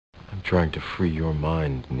trying to free your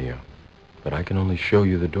mind, Neo. But I can only show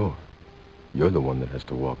you the door. You're the one that has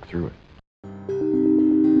to walk through it.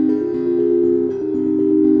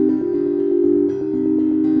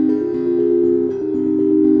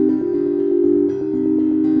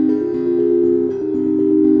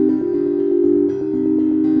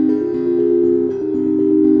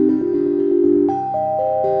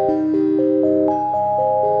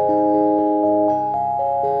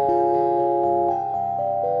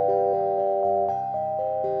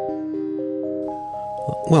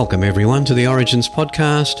 Welcome everyone to the Origins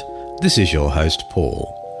podcast. This is your host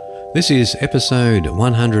Paul. This is episode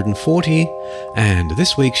 140 and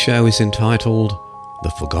this week's show is entitled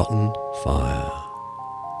The Forgotten Fire.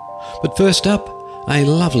 But first up, a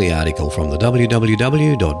lovely article from the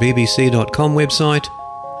www.bbc.com website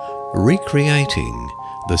recreating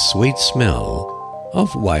the sweet smell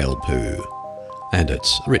of whale poo, and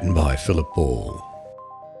it's written by Philip Ball.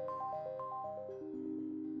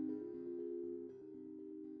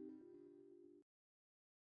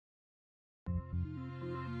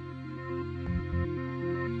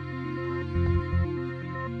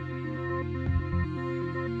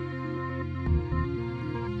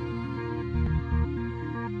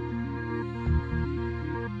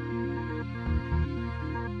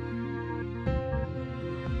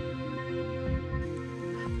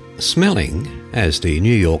 Smelling, as the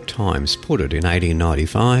New York Times put it in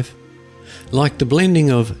 1895, like the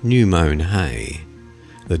blending of new-mown hay,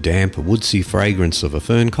 the damp woodsy fragrance of a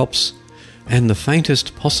fern copse, and the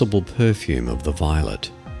faintest possible perfume of the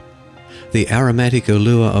violet. The aromatic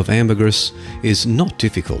allure of ambergris is not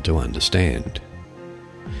difficult to understand.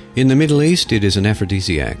 In the Middle East it is an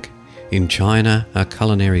aphrodisiac, in China a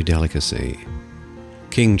culinary delicacy.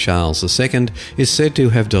 King Charles II is said to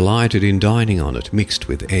have delighted in dining on it mixed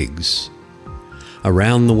with eggs.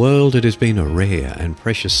 Around the world it has been a rare and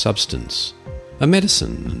precious substance, a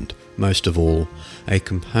medicine and, most of all, a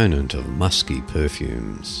component of musky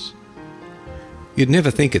perfumes. You'd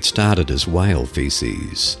never think it started as whale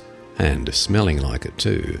feces, and smelling like it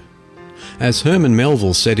too. As Herman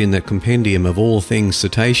Melville said in that compendium of all things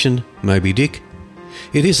cetacean, Moby Dick,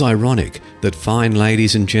 it is ironic that fine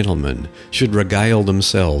ladies and gentlemen should regale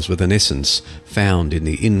themselves with an essence found in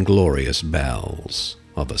the inglorious bowels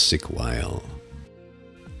of a sick whale.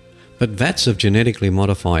 But vats of genetically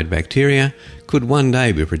modified bacteria could one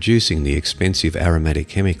day be producing the expensive aromatic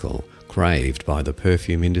chemical craved by the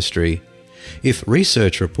perfume industry, if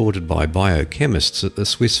research reported by biochemists at the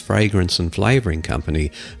Swiss fragrance and flavouring company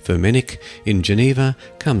Firmenich in Geneva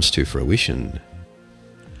comes to fruition.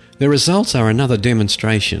 The results are another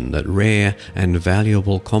demonstration that rare and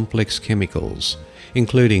valuable complex chemicals,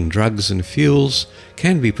 including drugs and fuels,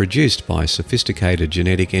 can be produced by sophisticated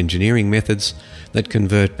genetic engineering methods that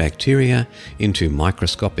convert bacteria into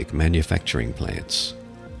microscopic manufacturing plants.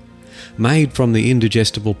 Made from the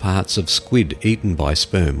indigestible parts of squid eaten by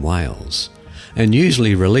sperm whales, and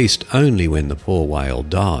usually released only when the poor whale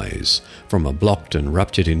dies from a blocked and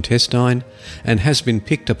ruptured intestine and has been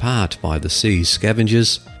picked apart by the sea's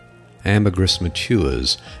scavengers, ambergris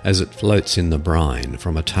matures as it floats in the brine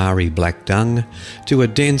from a tarry black dung to a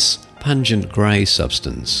dense, pungent grey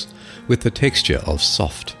substance with the texture of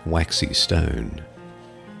soft, waxy stone.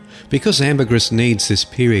 Because ambergris needs this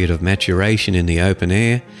period of maturation in the open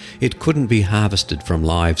air, it couldn't be harvested from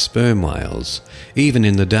live sperm whales, even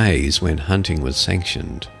in the days when hunting was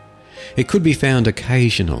sanctioned. It could be found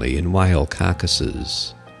occasionally in whale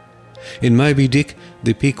carcasses. In Moby Dick,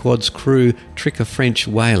 the Pequod's crew trick a French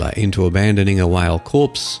whaler into abandoning a whale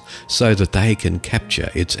corpse so that they can capture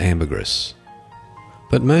its ambergris.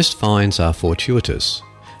 But most finds are fortuitous,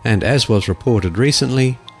 and as was reported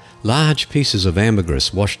recently, large pieces of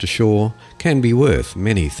ambergris washed ashore can be worth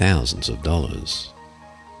many thousands of dollars.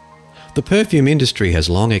 The perfume industry has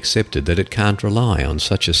long accepted that it can't rely on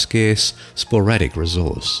such a scarce, sporadic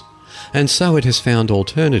resource, and so it has found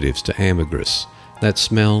alternatives to ambergris that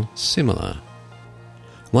smell similar.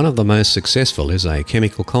 One of the most successful is a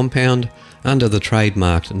chemical compound under the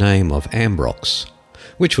trademarked name of Ambrox,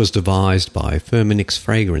 which was devised by Firmenich's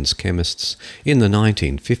fragrance chemists in the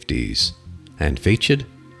 1950s and featured,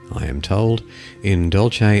 I am told, in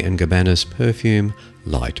Dolce & Gabbana's perfume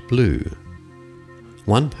Light Blue.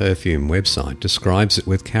 One perfume website describes it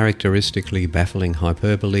with characteristically baffling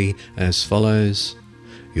hyperbole as follows: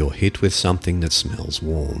 "You're hit with something that smells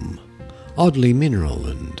warm, oddly mineral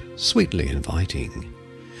and sweetly inviting.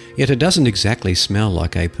 Yet it doesn't exactly smell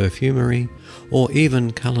like a perfumery or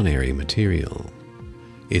even culinary material.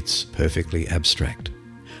 It's perfectly abstract,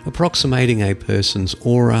 approximating a person's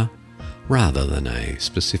aura rather than a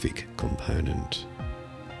specific component."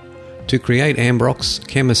 To create ambrox,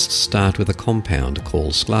 chemists start with a compound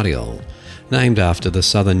called sclariol, named after the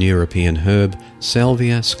southern European herb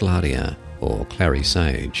Salvia sclaria, or clary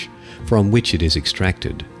sage, from which it is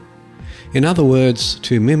extracted. In other words,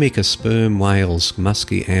 to mimic a sperm whale's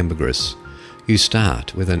musky ambergris, you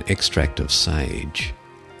start with an extract of sage.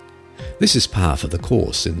 This is par for the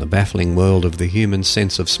course in the baffling world of the human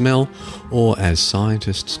sense of smell, or as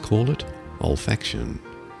scientists call it, olfaction.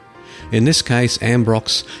 In this case,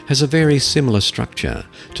 ambrox has a very similar structure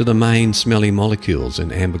to the main smelly molecules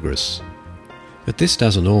in ambergris. But this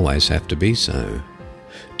doesn't always have to be so.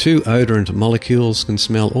 Two odorant molecules can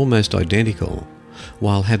smell almost identical,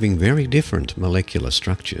 while having very different molecular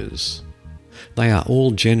structures. They are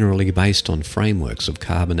all generally based on frameworks of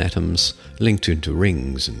carbon atoms linked into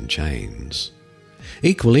rings and chains.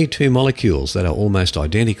 Equally, two molecules that are almost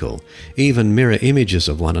identical, even mirror images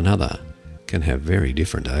of one another, can have very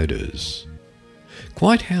different odours.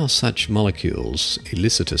 Quite how such molecules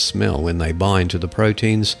elicit a smell when they bind to the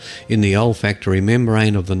proteins in the olfactory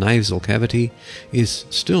membrane of the nasal cavity is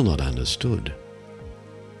still not understood.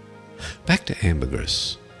 Back to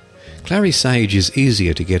ambergris. Clary sage is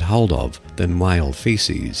easier to get hold of than whale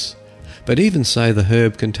faeces, but even so the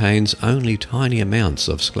herb contains only tiny amounts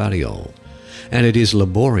of sclariol, and it is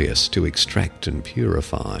laborious to extract and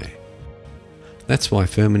purify. That's why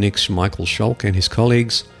Firmenich Schmeichel Scholk and his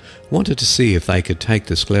colleagues wanted to see if they could take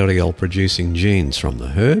the sclariol-producing genes from the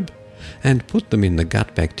herb and put them in the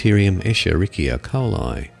gut bacterium Escherichia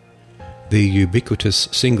coli, the ubiquitous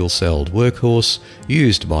single-celled workhorse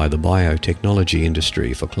used by the biotechnology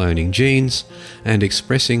industry for cloning genes and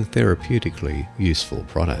expressing therapeutically useful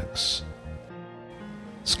products.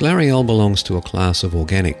 Sclariol belongs to a class of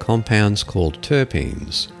organic compounds called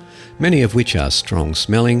terpenes, many of which are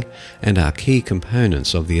strong-smelling and are key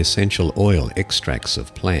components of the essential oil extracts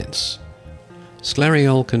of plants.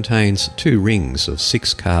 Sclariol contains 2 rings of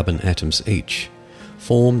 6 carbon atoms each,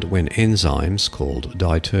 formed when enzymes called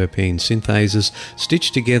diterpene synthases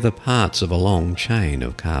stitch together parts of a long chain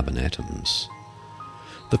of carbon atoms.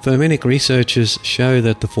 The Firmenich researchers show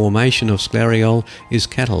that the formation of sclariol is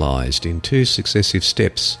catalyzed in 2 successive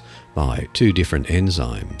steps by 2 different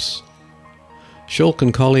enzymes. Scholk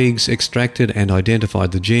and colleagues extracted and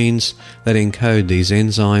identified the genes that encode these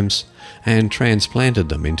enzymes and transplanted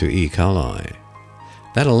them into E. coli.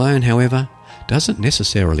 That alone, however, doesn't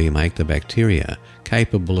necessarily make the bacteria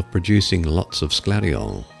capable of producing lots of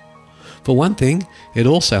sclariol. For one thing, it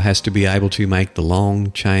also has to be able to make the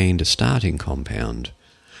long-chained starting compound,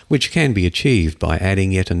 which can be achieved by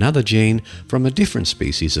adding yet another gene from a different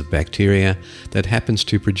species of bacteria that happens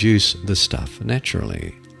to produce the stuff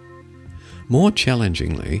naturally. More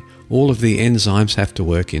challengingly, all of the enzymes have to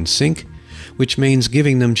work in sync, which means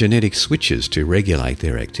giving them genetic switches to regulate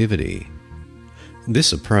their activity.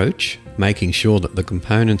 This approach, making sure that the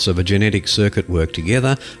components of a genetic circuit work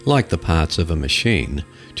together like the parts of a machine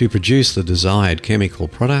to produce the desired chemical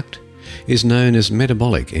product, is known as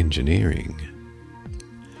metabolic engineering.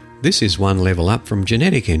 This is one level up from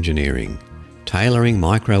genetic engineering, tailoring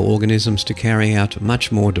microorganisms to carry out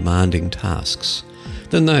much more demanding tasks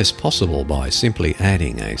than those possible by simply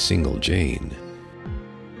adding a single gene.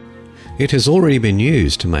 It has already been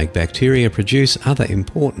used to make bacteria produce other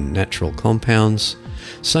important natural compounds,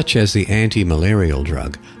 such as the anti-malarial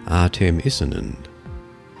drug artemisinin.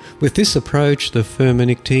 With this approach, the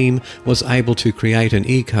Firmenich team was able to create an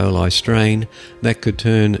E. coli strain that could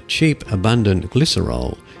turn cheap, abundant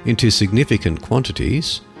glycerol into significant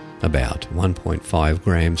quantities, about 1.5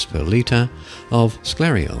 grams per litre, of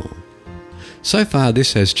sclariol. So far,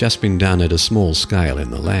 this has just been done at a small scale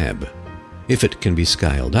in the lab. If it can be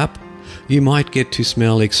scaled up, you might get to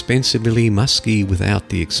smell expensively musky without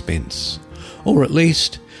the expense. Or at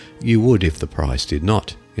least, you would if the price did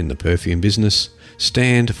not, in the perfume business,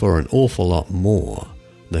 stand for an awful lot more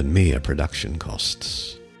than mere production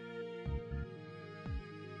costs.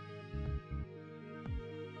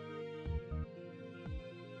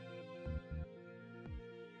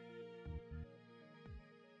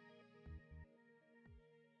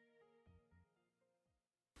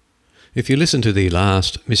 If you listen to the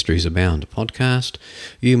last Mysteries Abound podcast,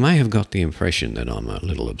 you may have got the impression that I'm a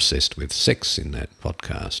little obsessed with sex in that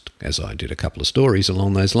podcast, as I did a couple of stories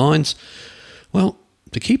along those lines. Well,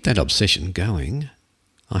 to keep that obsession going,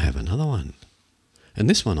 I have another one. And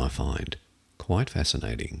this one I find quite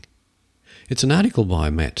fascinating. It's an article by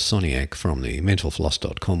Matt Soniak from the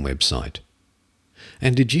mentalfloss.com website.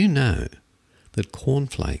 And did you know that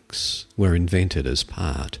cornflakes were invented as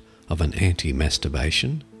part of an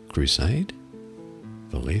anti-masturbation crusade?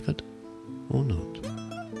 Believe it or not.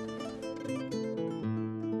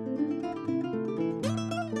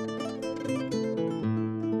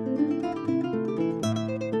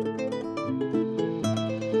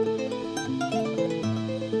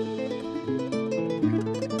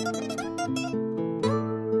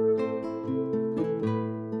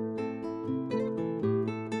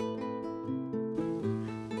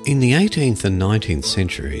 In the 18th and 19th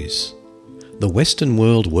centuries, the Western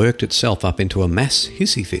world worked itself up into a mass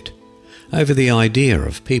hissy fit over the idea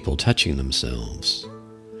of people touching themselves.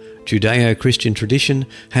 Judeo-Christian tradition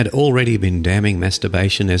had already been damning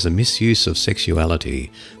masturbation as a misuse of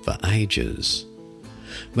sexuality for ages.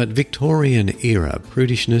 But Victorian-era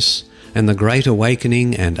prudishness and the Great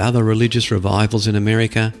Awakening and other religious revivals in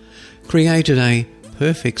America created a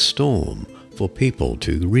perfect storm for people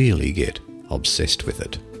to really get obsessed with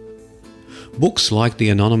it. Books like the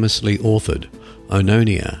anonymously authored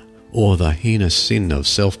Ononia, or The Heinous Sin of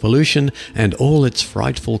Self-Pollution and All Its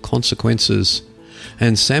Frightful Consequences,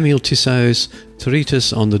 and Samuel Tissot's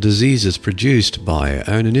treatise on the diseases produced by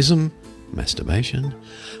onanism, masturbation,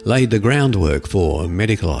 laid the groundwork for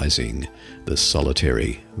medicalising the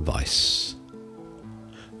solitary vice.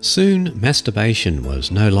 Soon, masturbation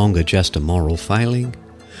was no longer just a moral failing,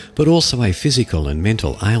 but also a physical and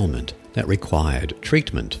mental ailment that required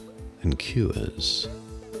treatment and cures.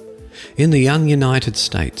 In the young United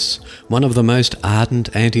States, one of the most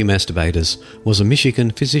ardent anti-masturbators was a Michigan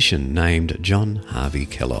physician named John Harvey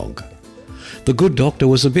Kellogg. The good doctor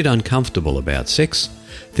was a bit uncomfortable about sex,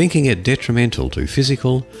 thinking it detrimental to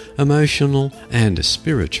physical, emotional and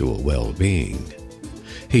spiritual well-being.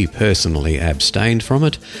 He personally abstained from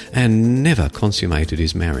it and never consummated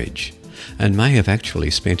his marriage, and may have actually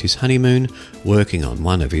spent his honeymoon working on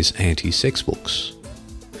one of his anti-sex books.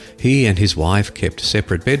 He and his wife kept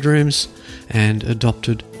separate bedrooms and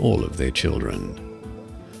adopted all of their children.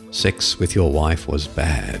 Sex with your wife was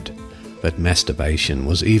bad, but masturbation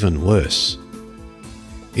was even worse.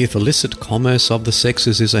 If illicit commerce of the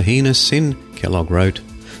sexes is a heinous sin, Kellogg wrote,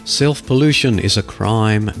 self-pollution is a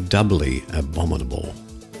crime doubly abominable.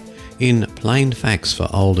 In Plain Facts for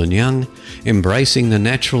Old and Young, Embracing the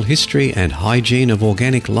Natural History and Hygiene of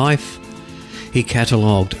Organic Life, he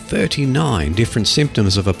catalogued 39 different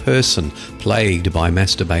symptoms of a person plagued by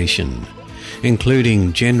masturbation,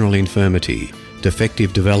 including general infirmity,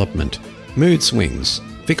 defective development, mood swings,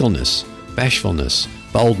 fickleness, bashfulness,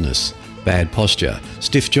 boldness, bad posture,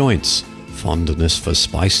 stiff joints, fondness for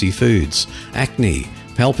spicy foods, acne,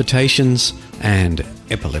 palpitations, and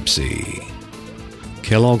epilepsy.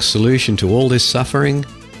 Kellogg's solution to all this suffering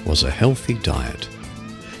was a healthy diet.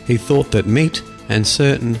 He thought that meat and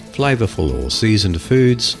certain flavourful or seasoned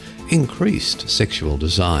foods increased sexual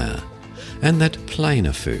desire, and that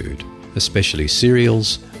plainer food, especially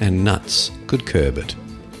cereals and nuts, could curb it.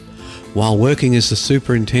 While working as the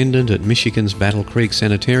superintendent at Michigan's Battle Creek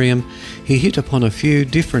Sanitarium, he hit upon a few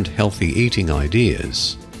different healthy eating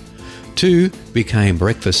ideas. 2 became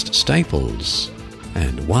breakfast staples,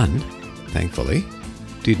 and 1, thankfully,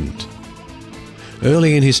 didn't.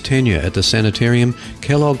 Early in his tenure at the sanitarium,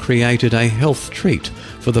 Kellogg created a health treat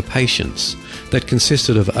for the patients that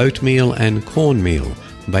consisted of oatmeal and cornmeal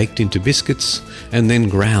baked into biscuits and then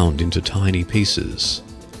ground into tiny pieces.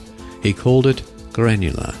 He called it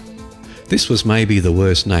granular. This was maybe the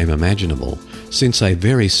worst name imaginable, since a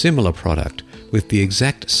very similar product with the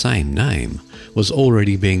exact same name was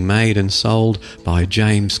already being made and sold by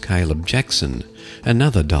James Caleb Jackson,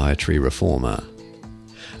 another dietary reformer.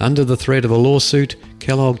 Under the threat of a lawsuit,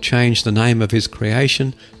 Kellogg changed the name of his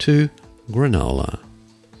creation to granola.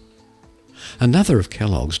 Another of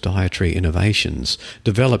Kellogg's dietary innovations,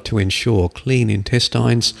 developed to ensure clean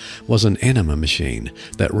intestines, was an enema machine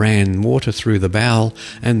that ran water through the bowel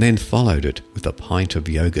and then followed it with a pint of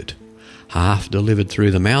yogurt, half delivered through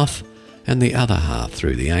the mouth and the other half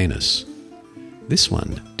through the anus. This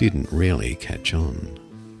one didn't really catch on.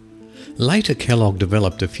 Later, Kellogg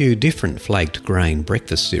developed a few different flaked grain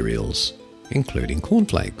breakfast cereals, including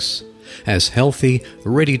Cornflakes, as healthy,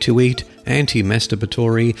 ready-to-eat,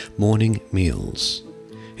 anti-masturbatory morning meals.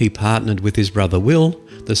 He partnered with his brother Will,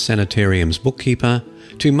 the sanitarium's bookkeeper,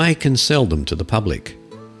 to make and sell them to the public.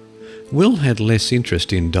 Will had less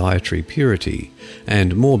interest in dietary purity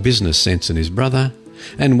and more business sense than his brother,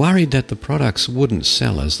 and worried that the products wouldn't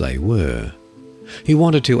sell as they were. He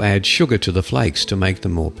wanted to add sugar to the flakes to make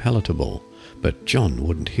them more palatable, but John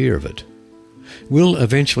wouldn't hear of it. Will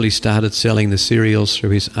eventually started selling the cereals through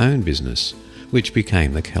his own business, which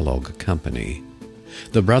became the Kellogg Company.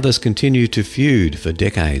 The brothers continued to feud for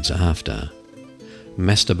decades after.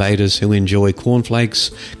 Masturbators who enjoy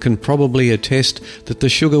cornflakes can probably attest that the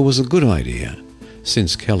sugar was a good idea,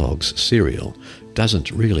 since Kellogg's cereal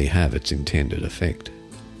doesn't really have its intended effect.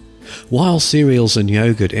 While cereals and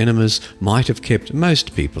yogurt enemas might have kept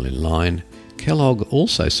most people in line, Kellogg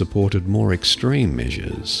also supported more extreme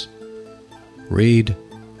measures. Read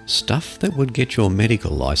stuff that would get your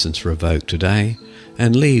medical license revoked today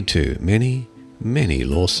and lead to many, many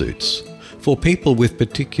lawsuits for people with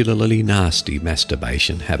particularly nasty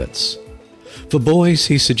masturbation habits. For boys,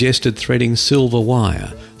 he suggested threading silver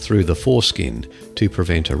wire through the foreskin to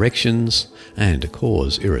prevent erections and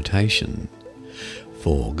cause irritation.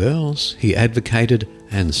 For girls, he advocated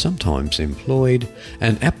and sometimes employed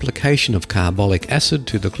an application of carbolic acid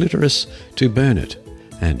to the clitoris to burn it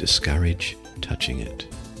and discourage touching it.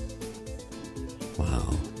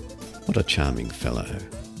 Wow, what a charming fellow.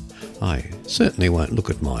 I certainly won't look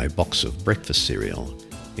at my box of breakfast cereal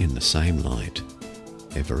in the same light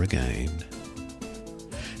ever again.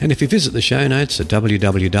 And if you visit the show notes at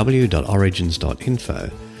www.origins.info,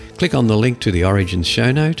 click on the link to the Origins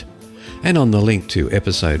show note, and on the link to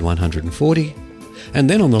episode 140, and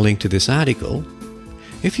then on the link to this article.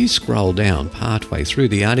 If you scroll down partway through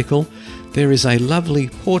the article, there is a lovely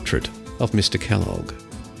portrait of Mr. Kellogg.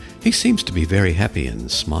 He seems to be very happy and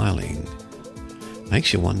smiling.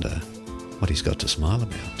 Makes you wonder what he's got to smile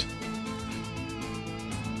about.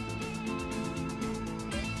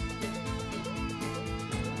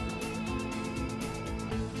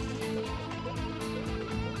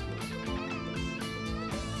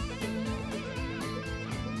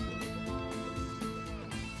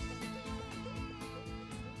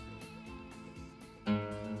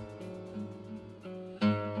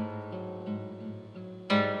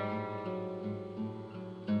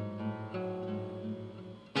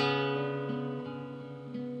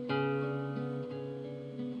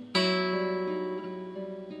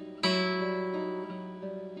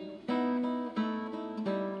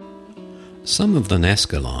 Some of the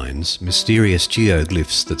Nazca lines, mysterious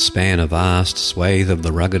geoglyphs that span a vast swathe of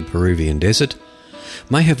the rugged Peruvian desert,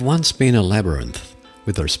 may have once been a labyrinth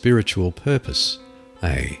with a spiritual purpose,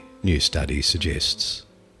 a new study suggests.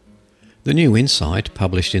 The new insight,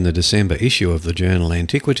 published in the December issue of the journal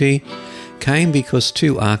Antiquity, came because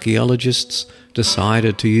two archaeologists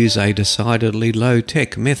decided to use a decidedly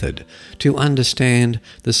low-tech method to understand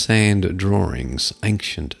the sand drawing's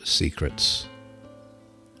ancient secrets.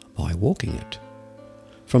 By walking it.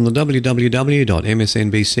 From the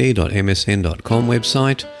www.msnbc.msn.com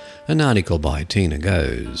website, an article by Tina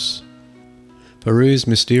Goes. Peru's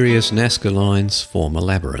mysterious Nazca lines form a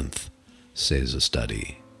labyrinth, says a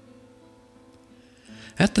study.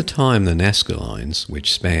 At the time the Nazca lines,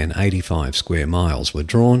 which span 85 square miles, were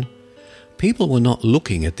drawn, people were not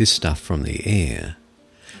looking at this stuff from the air.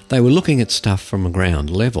 They were looking at stuff from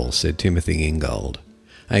ground level, said Timothy Ingold,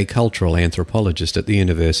 a cultural anthropologist at the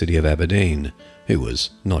University of Aberdeen, who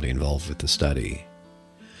was not involved with the study.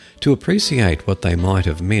 To appreciate what they might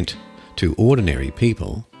have meant to ordinary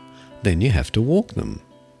people, then you have to walk them.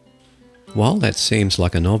 While that seems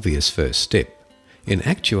like an obvious first step, in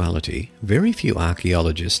actuality, very few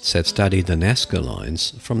archaeologists have studied the Nazca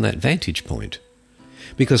lines from that vantage point,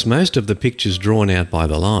 because most of the pictures drawn out by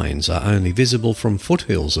the lines are only visible from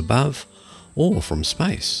foothills above or from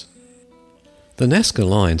space. The Nazca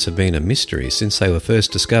lines have been a mystery since they were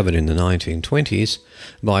first discovered in the 1920s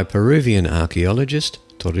by Peruvian archaeologist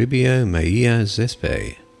Toribio Mejia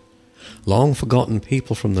Zespe. Long-forgotten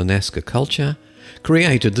people from the Nazca culture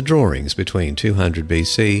created the drawings between 200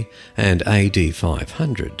 BC and AD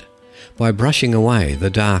 500 by brushing away the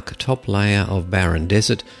dark top layer of barren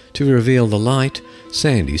desert to reveal the light,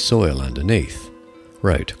 sandy soil underneath,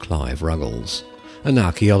 wrote Clive Ruggles, an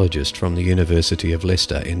archaeologist from the University of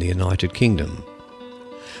Leicester in the United Kingdom.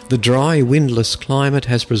 The dry, windless climate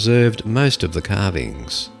has preserved most of the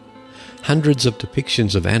carvings. Hundreds of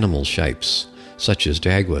depictions of animal shapes, such as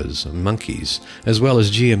jaguars and monkeys, as well as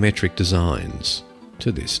geometric designs,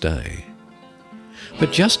 to this day.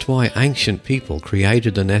 But just why ancient people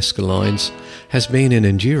created the Nazca lines has been an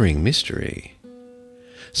enduring mystery.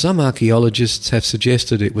 Some archaeologists have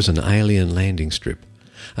suggested it was an alien landing strip,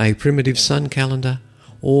 a primitive sun calendar,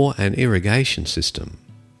 or an irrigation system.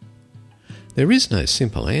 There is no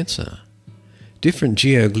simple answer. Different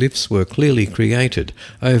geoglyphs were clearly created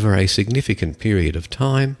over a significant period of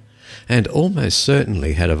time, and almost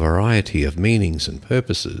certainly had a variety of meanings and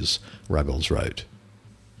purposes, Ruggles wrote.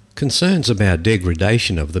 Concerns about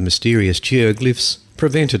degradation of the mysterious geoglyphs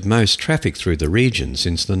prevented most traffic through the region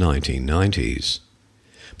since the 1990s.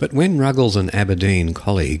 But when Ruggles and Aberdeen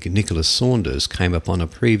colleague Nicholas Saunders came upon a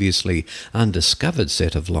previously undiscovered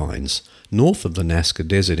set of lines north of the Nazca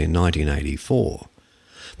Desert in 1984,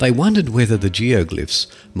 they wondered whether the geoglyphs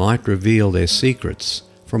might reveal their secrets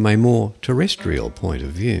from a more terrestrial point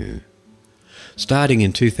of view. Starting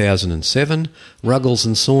in 2007, Ruggles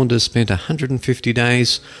and Saunders spent 150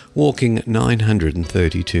 days walking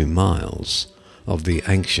 932 miles of the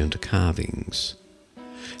ancient carvings.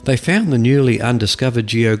 They found the newly undiscovered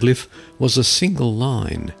geoglyph was a single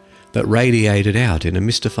line, that radiated out in a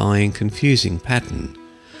mystifying, confusing pattern,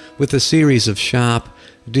 with a series of sharp,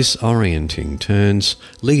 disorienting turns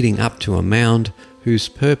leading up to a mound whose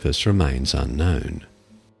purpose remains unknown.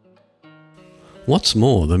 What's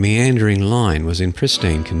more, the meandering line was in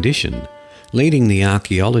pristine condition, leading the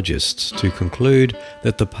archaeologists to conclude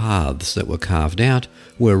that the paths that were carved out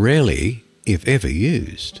were rarely, if ever,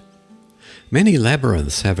 used. Many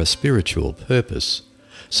labyrinths have a spiritual purpose,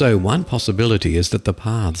 so one possibility is that the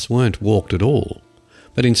paths weren't walked at all,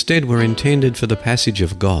 but instead were intended for the passage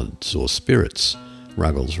of gods or spirits,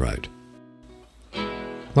 Ruggles wrote.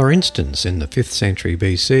 For instance, in the 5th century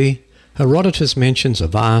BC, Herodotus mentions a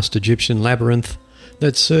vast Egyptian labyrinth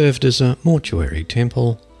that served as a mortuary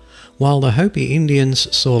temple, while the Hopi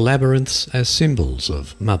Indians saw labyrinths as symbols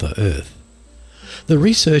of Mother Earth. The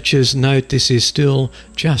researchers note this is still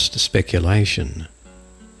just speculation.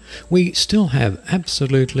 We still have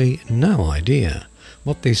absolutely no idea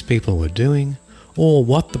what these people were doing or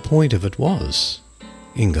what the point of it was,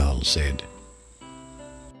 Ingold said.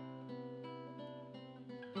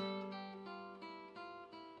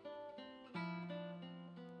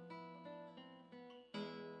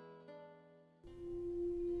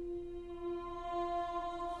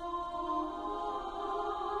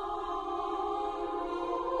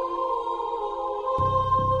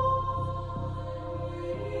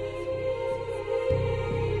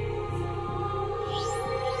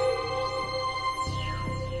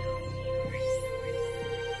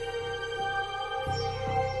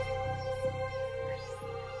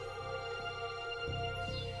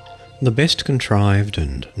 The best contrived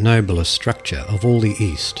and noblest structure of all the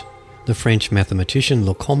East, the French mathematician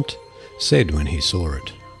Lecomte said when he saw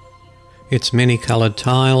it. Its many-coloured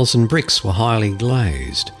tiles and bricks were highly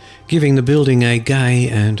glazed, giving the building a gay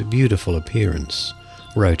and beautiful appearance,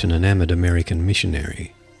 wrote an enamoured American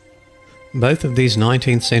missionary. Both of these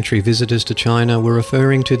 19th century visitors to China were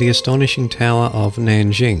referring to the astonishing Tower of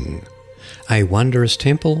Nanjing, a wondrous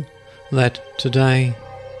temple that today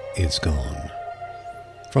is gone.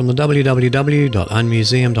 From the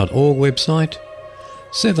www.unmuseum.org website,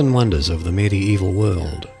 7 Wonders of the Medieval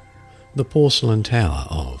World, the Porcelain Tower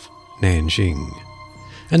of Nanjing.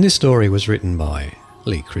 And this story was written by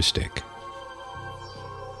Lee Christek.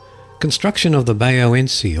 Construction of the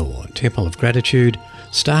Baoensi, or Temple of Gratitude,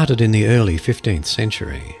 started in the early 15th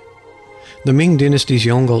century. The Ming dynasty's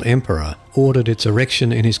Yongle Emperor ordered its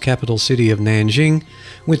erection in his capital city of Nanjing,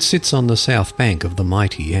 which sits on the south bank of the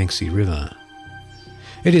mighty Yangtze River.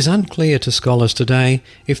 It is unclear to scholars today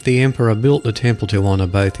if the emperor built the temple to honour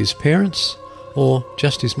both his parents or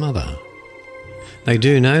just his mother. They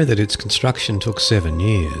do know that its construction took 7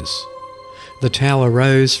 years. The tower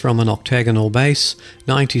rose from an octagonal base,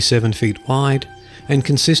 97 feet wide, and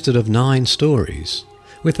consisted of 9 stories,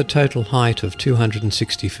 with a total height of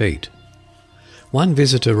 260 feet. One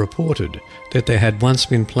visitor reported that there had once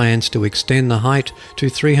been plans to extend the height to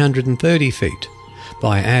 330 feet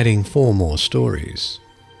by adding 4 more stories,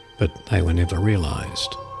 but they were never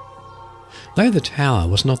realised. Though the tower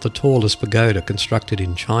was not the tallest pagoda constructed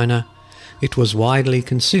in China, it was widely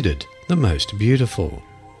considered the most beautiful.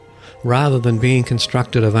 Rather than being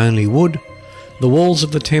constructed of only wood, the walls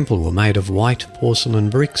of the temple were made of white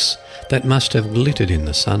porcelain bricks that must have glittered in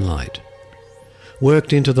the sunlight.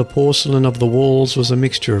 Worked into the porcelain of the walls was a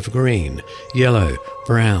mixture of green, yellow,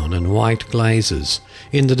 brown and white glazes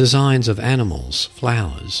in the designs of animals,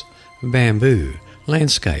 flowers, bamboo,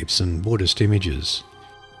 landscapes and Buddhist images.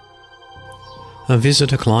 A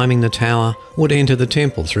visitor climbing the tower would enter the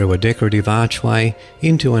temple through a decorative archway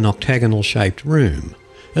into an octagonal-shaped room,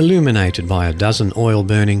 illuminated by a dozen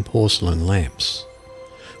oil-burning porcelain lamps.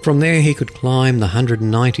 From there he could climb the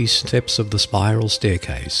 190 steps of the spiral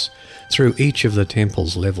staircase through each of the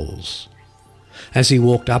temple's levels. As he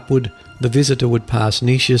walked upward, the visitor would pass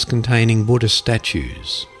niches containing Buddhist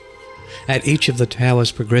statues. At each of the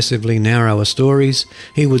tower's progressively narrower stories,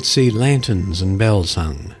 he would see lanterns and bells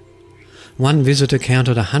hung. One visitor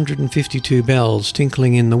counted 152 bells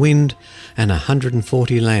tinkling in the wind and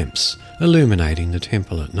 140 lamps illuminating the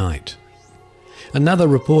temple at night. Another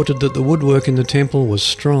reported that the woodwork in the temple was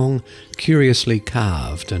strong, curiously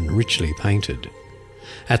carved and richly painted.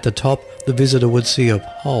 At the top, the visitor would see a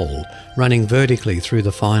pole running vertically through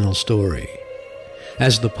the final story.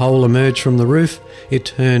 As the pole emerged from the roof, it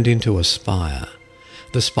turned into a spire.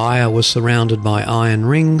 The spire was surrounded by iron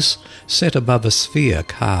rings set above a sphere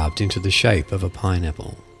carved into the shape of a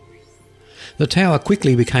pineapple. The tower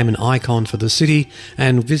quickly became an icon for the city,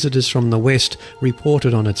 and visitors from the west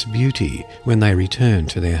reported on its beauty when they returned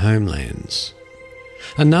to their homelands.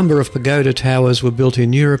 A number of pagoda towers were built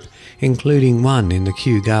in Europe, including one in the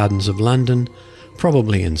Kew Gardens of London,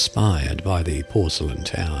 probably inspired by the Porcelain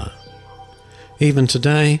Tower. Even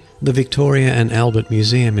today, the Victoria and Albert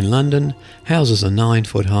Museum in London houses a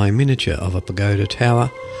 9-foot-high miniature of a pagoda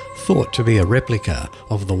tower, thought to be a replica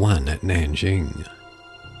of the one at Nanjing.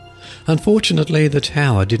 Unfortunately, the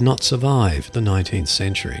tower did not survive the 19th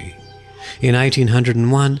century. In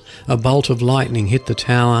 1801, a bolt of lightning hit the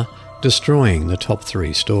tower, destroying the top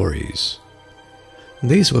 3 stories.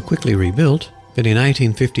 These were quickly rebuilt, but in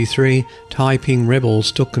 1853, Taiping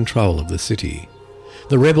rebels took control of the city.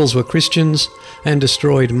 The rebels were Christians and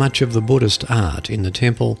destroyed much of the Buddhist art in the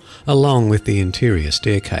temple, along with the interior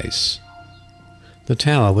staircase. The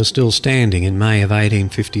tower was still standing in May of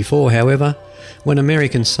 1854, however, when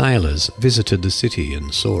American sailors visited the city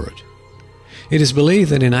and saw it. It is believed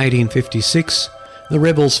that in 1856, the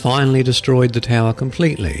rebels finally destroyed the tower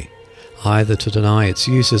completely, either to deny its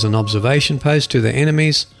use as an observation post to their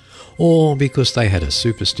enemies, or because they had a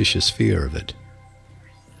superstitious fear of it.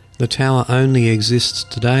 The tower only exists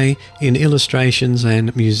today in illustrations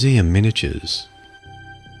and museum miniatures.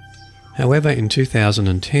 However, in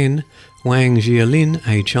 2010, Wang Jialin,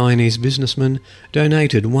 a Chinese businessman,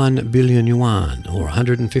 donated 1 billion yuan, or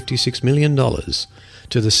 $156 million,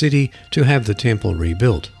 to the city to have the temple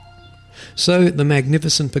rebuilt. So the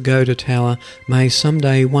magnificent pagoda tower may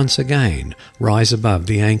someday once again rise above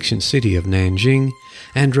the ancient city of Nanjing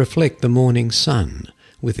and reflect the morning sun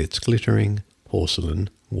with its glittering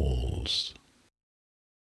porcelain walls.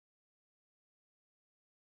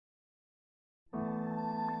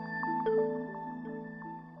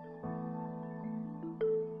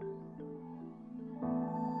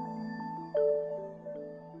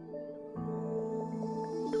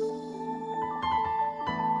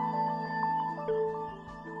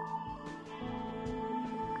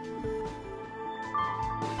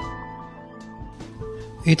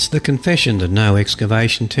 It's the confession that no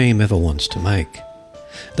excavation team ever wants to make,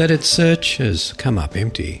 that its search has come up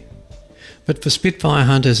empty. But for Spitfire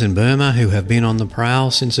hunters in Burma who have been on the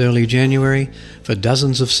prowl since early January for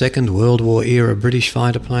dozens of Second World War-era British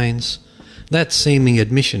fighter planes, that seeming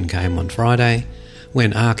admission came on Friday,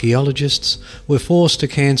 when archaeologists were forced to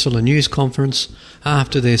cancel a news conference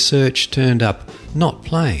after their search turned up not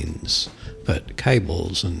planes, but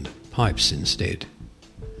cables and pipes instead.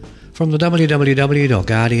 From the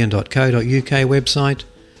www.guardian.co.uk website,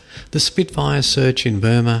 the Spitfire search in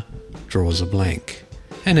Burma draws a blank,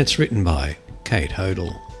 and it's written by Kate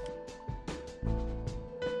Hodel.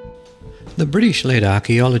 The British-led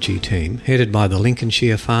archaeology team, headed by the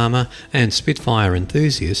Lincolnshire farmer and Spitfire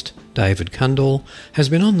enthusiast David Cundall, has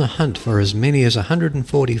been on the hunt for as many as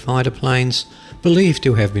 140 fighter planes believed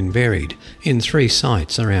to have been buried in 3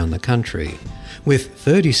 sites around the country, with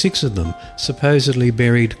 36 of them supposedly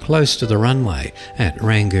buried close to the runway at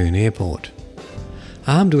Rangoon Airport.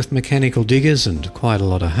 Armed with mechanical diggers and quite a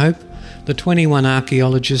lot of hope, the 21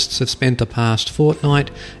 archaeologists have spent the past fortnight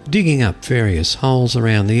digging up various holes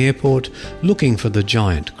around the airport looking for the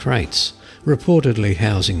giant crates, reportedly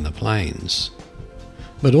housing the planes.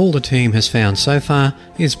 But all the team has found so far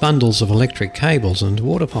is bundles of electric cables and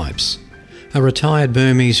water pipes. A retired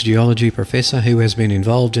Burmese geology professor who has been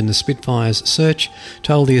involved in the Spitfire's search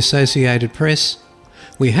told the Associated Press,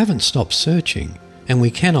 "We haven't stopped searching, and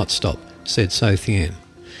we cannot stop," said So Thien.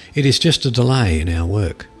 "It is just a delay in our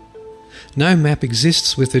work." No map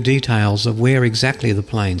exists with the details of where exactly the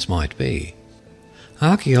planes might be.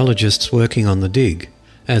 Archaeologists working on the dig,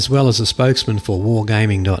 as well as a spokesman for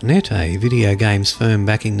Wargaming.net, a video games firm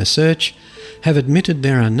backing the search, have admitted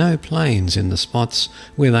there are no planes in the spots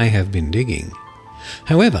where they have been digging.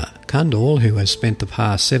 However, Cundall, who has spent the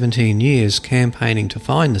past 17 years campaigning to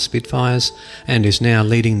find the Spitfires and is now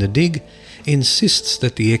leading the dig, insists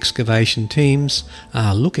that the excavation teams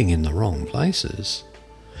are looking in the wrong places.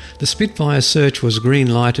 The Spitfire search was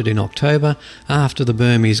green-lighted in October after the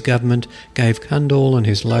Burmese government gave Cundall and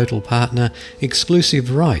his local partner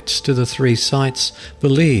exclusive rights to the 3 sites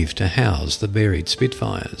believed to house the buried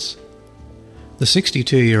Spitfires. The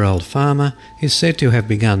 62-year-old farmer is said to have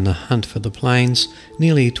begun the hunt for the planes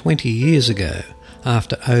nearly 20 years ago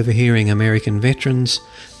after overhearing American veterans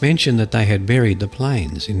mention that they had buried the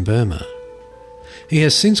planes in Burma. He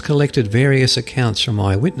has since collected various accounts from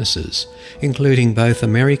eyewitnesses, including both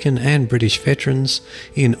American and British veterans,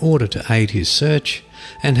 in order to aid his search,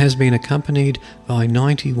 and has been accompanied by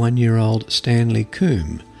 91-year-old Stanley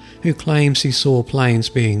Coombe, who claims he saw planes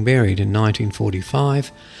being buried in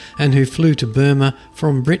 1945 and who flew to Burma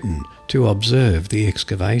from Britain to observe the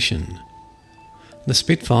excavation. The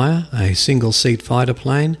Spitfire, a single-seat fighter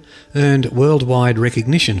plane, earned worldwide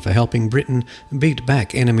recognition for helping Britain beat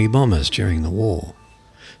back enemy bombers during the war.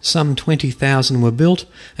 Some 20,000 were built,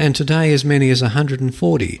 and today as many as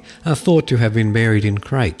 140 are thought to have been buried in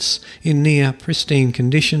crates in near pristine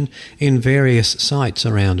condition in various sites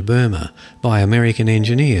around Burma by American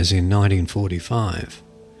engineers in 1945.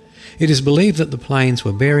 It is believed that the planes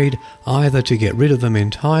were buried either to get rid of them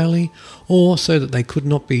entirely or so that they could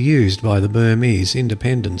not be used by the Burmese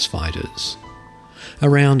independence fighters.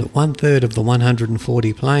 Around one-third of the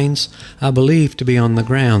 140 planes are believed to be on the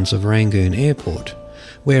grounds of Rangoon Airport,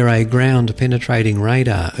 where a ground-penetrating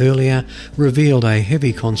radar earlier revealed a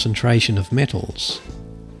heavy concentration of metals.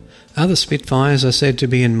 Other Spitfires are said to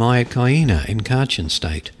be in Myitkyina in Kachin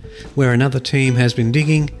State, where another team has been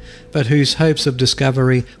digging, but whose hopes of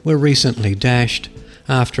discovery were recently dashed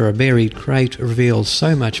after a buried crate revealed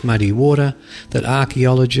so much muddy water that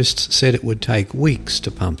archaeologists said it would take weeks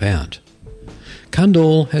to pump out.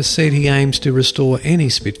 Kundal has said he aims to restore any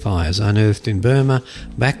Spitfires unearthed in Burma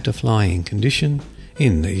back to flying condition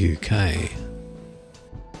in the UK.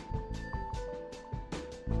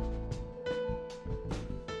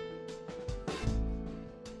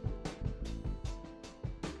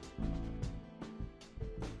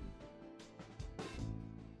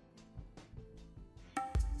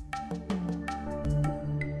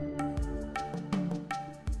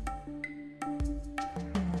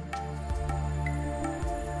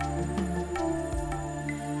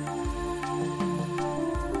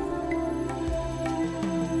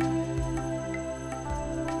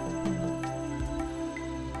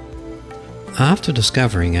 After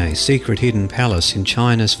discovering a secret hidden palace in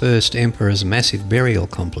China's first emperor's massive burial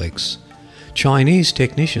complex, Chinese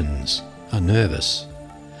technicians are nervous.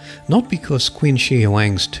 Not because Qin Shi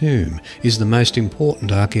Huang's tomb is the most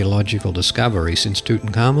important archaeological discovery since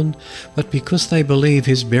Tutankhamun, but because they believe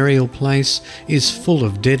his burial place is full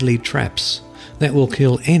of deadly traps that will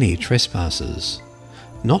kill any trespassers,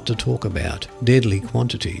 not to talk about deadly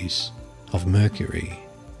quantities of mercury.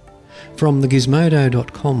 From the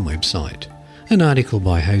Gizmodo.com website, an article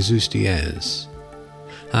by Jesus Diaz.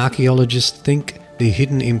 Archaeologists think the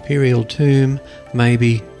hidden Imperial tomb may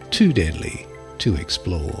be too deadly to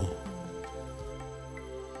explore.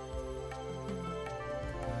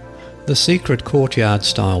 The secret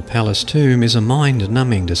courtyard-style palace tomb is a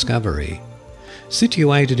mind-numbing discovery.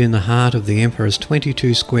 Situated in the heart of the Emperor's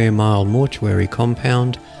 22-square-mile mortuary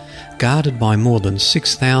compound, guarded by more than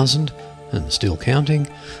 6,000 and still counting,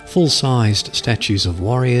 full-sized statues of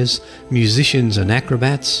warriors, musicians and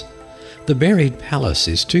acrobats, the buried palace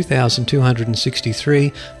is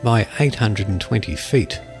 2,263 by 820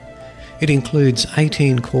 feet. It includes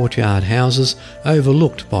 18 courtyard houses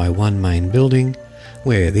overlooked by one main building,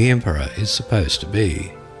 where the emperor is supposed to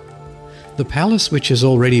be. The palace, which has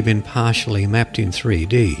already been partially mapped in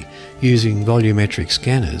 3D using volumetric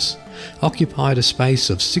scanners, occupied a space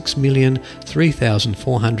of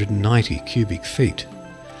 6,003,490 cubic feet.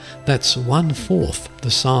 That's 1/4 the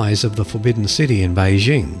size of the Forbidden City in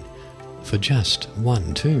Beijing, for just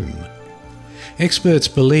one tomb. Experts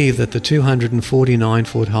believe that the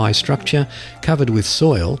 249-foot-high structure, covered with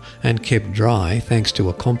soil and kept dry thanks to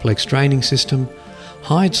a complex draining system,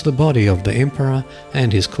 hides the body of the emperor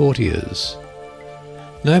and his courtiers.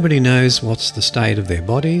 Nobody knows what's the state of their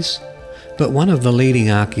bodies, but one of the leading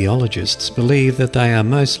archaeologists believe that they are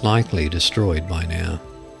most likely destroyed by now.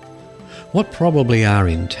 What probably are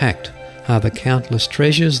intact are the countless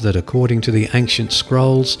treasures that, according to the ancient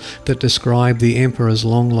scrolls that describe the emperor's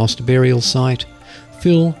long-lost burial site,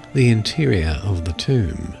 fill the interior of the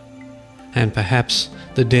tomb, and perhaps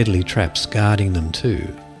the deadly traps guarding them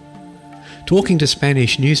too. Talking to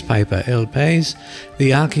Spanish newspaper El País,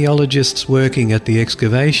 the archaeologists working at the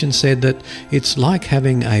excavation said that it's like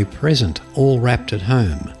having a present all wrapped at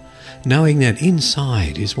home, knowing that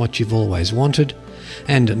inside is what you've always wanted,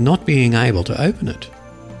 and not being able to open it.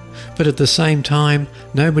 But at the same time,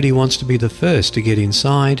 nobody wants to be the first to get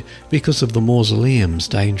inside because of the mausoleum's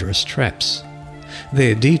dangerous traps.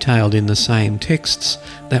 They're detailed in the same texts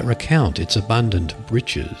that recount its abundant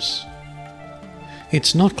riches.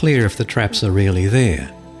 It's not clear if the traps are really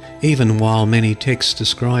there, even while many texts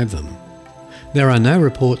describe them. There are no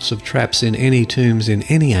reports of traps in any tombs in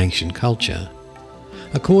any ancient culture.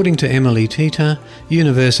 According to Emily Tita,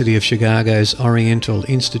 University of Chicago's Oriental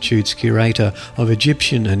Institute's curator of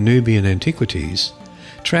Egyptian and Nubian antiquities,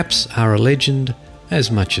 traps are a legend as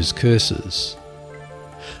much as curses.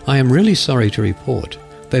 I am really sorry to report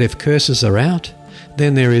that if curses are out,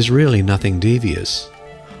 then there is really nothing devious.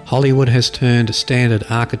 Hollywood has turned standard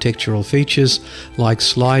architectural features like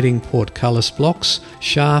sliding portcullis blocks,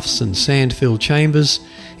 shafts and sand-filled chambers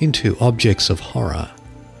into objects of horror.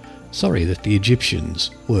 Sorry that the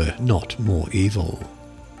Egyptians were not more evil.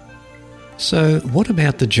 So what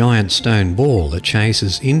about the giant stone ball that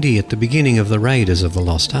chases Indy at the beginning of the Raiders of the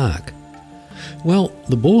Lost Ark? Well,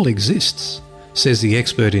 the ball exists, says the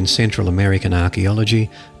expert in Central American archaeology,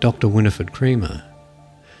 Dr. Winifred Creamer.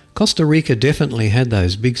 Costa Rica definitely had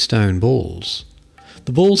those big stone balls.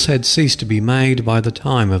 The balls had ceased to be made by the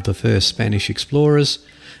time of the first Spanish explorers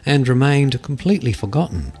and remained completely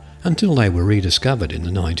forgotten until they were rediscovered in the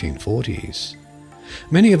 1940s.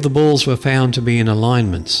 Many of the balls were found to be in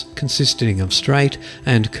alignments consisting of straight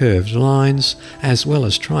and curved lines, as well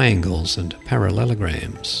as triangles and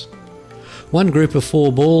parallelograms. One group of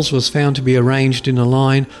 4 balls was found to be arranged in a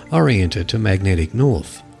line oriented to magnetic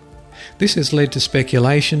north. This has led to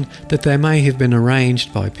speculation that they may have been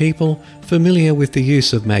arranged by people familiar with the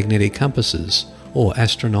use of magnetic compasses or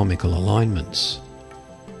astronomical alignments.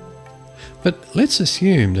 But let's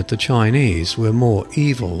assume that the Chinese were more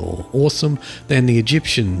evil or awesome than the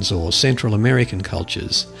Egyptians or Central American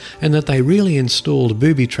cultures, and that they really installed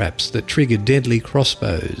booby traps that triggered deadly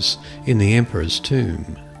crossbows in the emperor's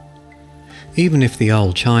tomb. Even if the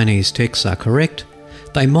old Chinese texts are correct,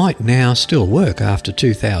 they might now still work after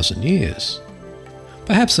 2,000 years.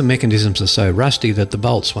 Perhaps the mechanisms are so rusty that the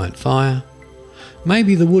bolts won't fire.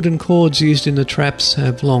 Maybe the wooden cords used in the traps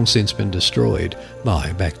have long since been destroyed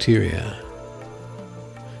by bacteria.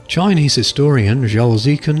 Chinese historian Zhou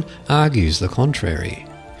Zikan argues the contrary.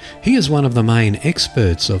 He is one of the main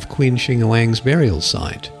experts of Qin Shi Huang's burial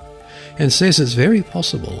site, and says it's very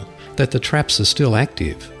possible that the traps are still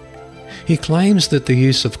active. He claims that the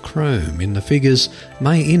use of chrome in the figures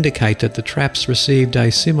may indicate that the traps received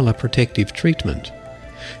a similar protective treatment.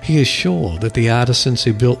 He is sure that the artisans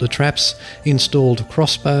who built the traps installed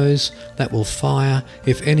crossbows that will fire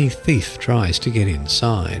if any thief tries to get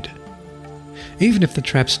inside. Even if the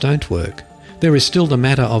traps don't work, there is still the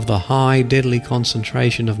matter of the high, deadly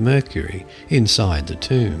concentration of mercury inside the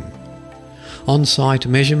tomb. On-site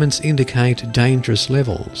measurements indicate dangerous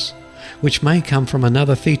levels, which may come from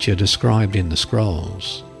another feature described in the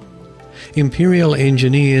scrolls. Imperial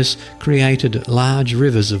engineers created large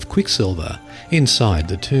rivers of quicksilver inside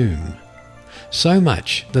the tomb, so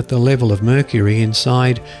much that the level of mercury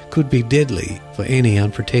inside could be deadly for any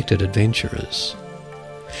unprotected adventurers.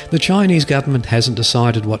 The Chinese government hasn't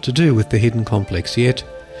decided what to do with the hidden complex yet.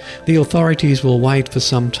 The authorities will wait for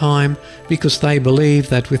some time because they believe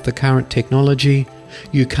that with the current technology,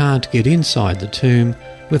 you can't get inside the tomb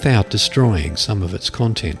without destroying some of its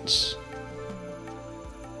contents.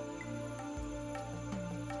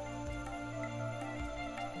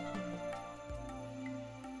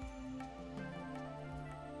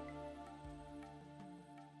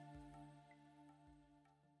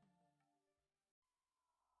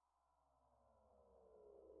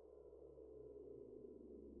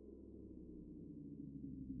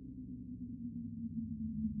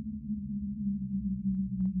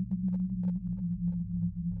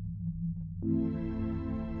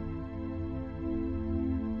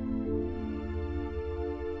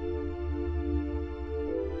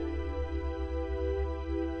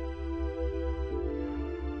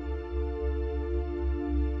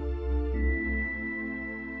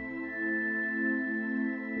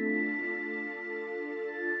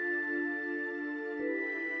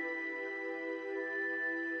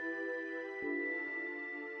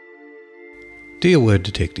 Dear Word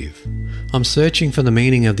Detective, I'm searching for the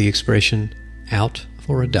meaning of the expression out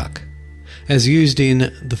for a duck, as used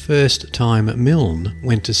in the first time Milne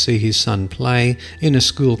went to see his son play in a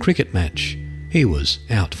school cricket match. He was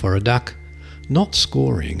out for a duck, not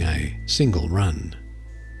scoring a single run.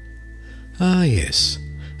 Ah yes,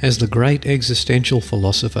 as the great existential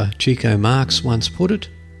philosopher Chico Marx once put it,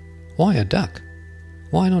 why a duck?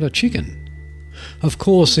 Why not a chicken? Of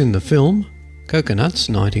course, in the film, Coconuts,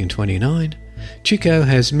 1929, Chico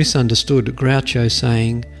has misunderstood Groucho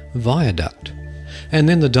saying viaduct, and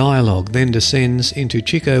then the dialogue then descends into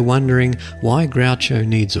Chico wondering why Groucho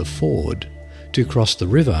needs a ford to cross the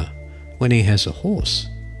river when he has a horse.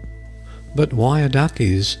 But why a duck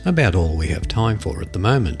is about all we have time for at the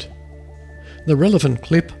moment. The relevant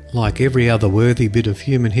clip, like every other worthy bit of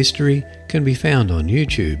human history, can be found on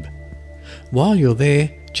YouTube. While you're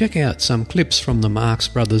there, check out some clips from the Marx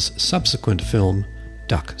Brothers' subsequent film,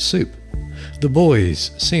 Duck Soup. The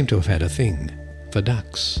boys seem to have had a thing for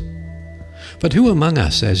ducks. But who among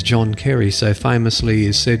us, as John Kerry so famously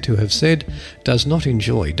is said to have said, does not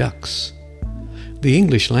enjoy ducks? The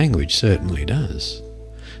English language certainly does.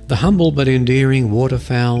 The humble but endearing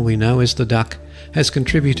waterfowl we know as the duck has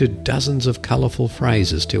contributed dozens of colourful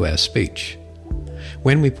phrases to our speech.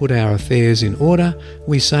 When we put our affairs in order,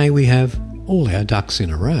 we say we have all our ducks in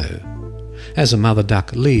a row, as a mother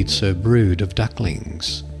duck leads her brood of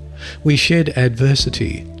ducklings. We shed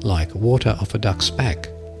adversity like water off a duck's back.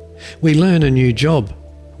 We learn a new job,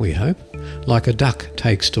 we hope, like a duck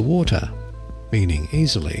takes to water, meaning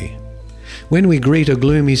easily. When we greet a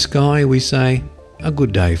gloomy sky, we say, a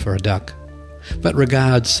good day for a duck, but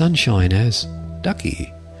regard sunshine as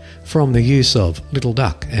ducky, from the use of little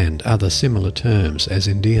duck and other similar terms as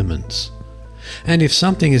endearments. And if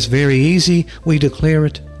something is very easy, we declare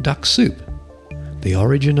it duck soup, the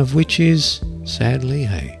origin of which is, sadly,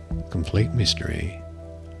 a complete mystery.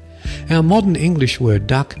 Our modern English word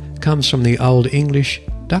duck comes from the Old English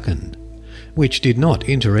ducken, which did not,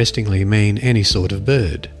 interestingly, mean any sort of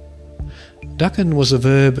bird. Ducken was a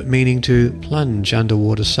verb meaning to plunge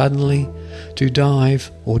underwater suddenly, to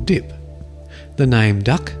dive or dip. The name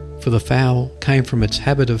duck for the fowl came from its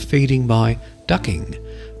habit of feeding by ducking,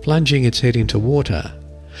 plunging its head into water.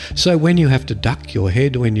 So when you have to duck your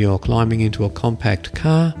head when you're climbing into a compact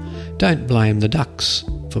car, don't blame the ducks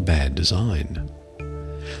for bad design.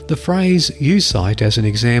 The phrase you cite as an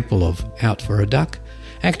example of out for a duck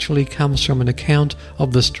actually comes from an account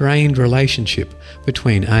of the strained relationship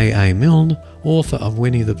between A. Milne, author of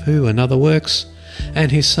Winnie the Pooh and other works,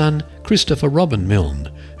 and his son Christopher Robin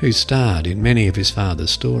Milne, who starred in many of his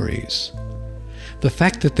father's stories. The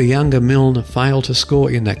fact that the younger Milne failed to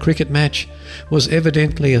score in that cricket match was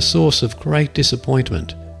evidently a source of great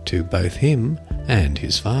disappointment to both him and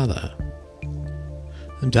his father.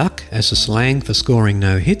 Duck as a slang for scoring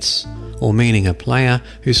no hits, or meaning a player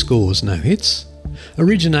who scores no hits,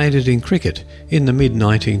 originated in cricket in the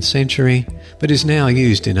mid-19th century, but is now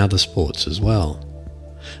used in other sports as well.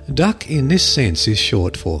 Duck in this sense is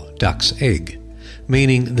short for duck's egg,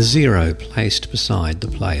 meaning the zero placed beside the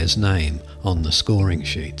player's name on the scoring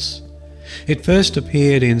sheets. It first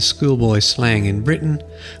appeared in schoolboy slang in Britain,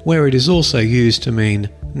 where it is also used to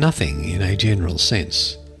mean nothing in a general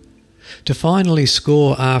sense. To finally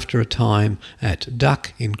score after a time at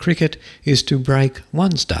duck in cricket is to break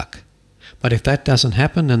one's duck. But if that doesn't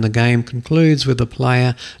happen and the game concludes with the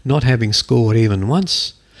player not having scored even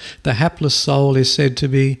once, the hapless soul is said to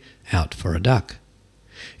be out for a duck.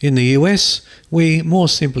 In the US, we more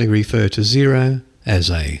simply refer to zero as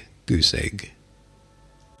a goose egg.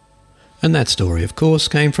 And that story, of course,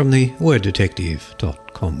 came from the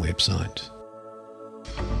worddetective.com website.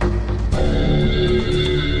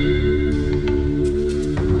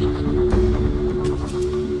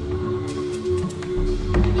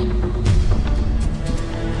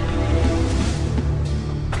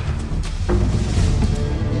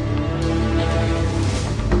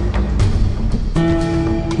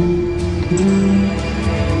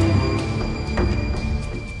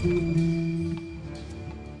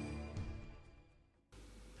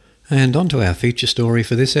 And on to our feature story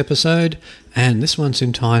for this episode, and this one's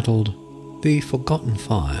entitled The Forgotten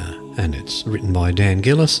Fire, and it's written by Dan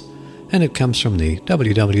Gillis, and it comes from the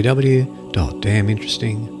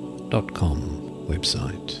www.damninteresting.com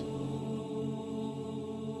website.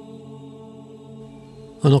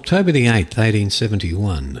 On October the 8th,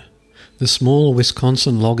 1871, the small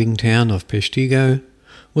Wisconsin logging town of Peshtigo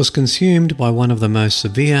was consumed by one of the most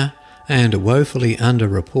severe and woefully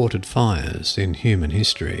underreported fires in human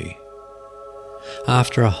history.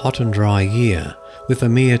 After a hot and dry year, with a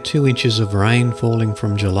mere 2 inches of rain falling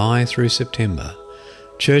from July through September,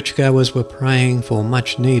 churchgoers were praying for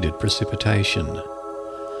much-needed precipitation.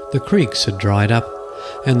 The creeks had dried up,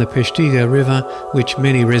 and the Peshtigo River, which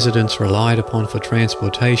many residents relied upon for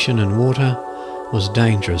transportation and water, was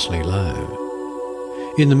dangerously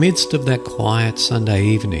low. In the midst of that quiet Sunday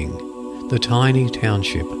evening, the tiny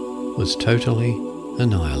township was totally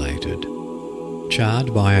annihilated,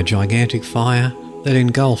 charred by a gigantic fire that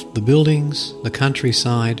engulfed the buildings, the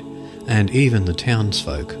countryside, and even the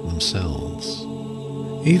townsfolk themselves.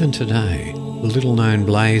 Even today, the little-known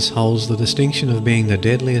blaze holds the distinction of being the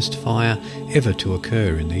deadliest fire ever to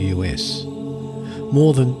occur in the US.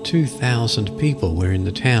 More than 2,000 people were in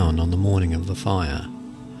the town on the morning of the fire.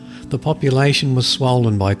 The population was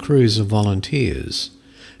swollen by crews of volunteers,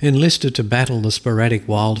 enlisted to battle the sporadic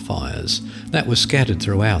wildfires that were scattered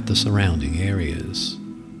throughout the surrounding areas.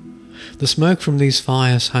 The smoke from these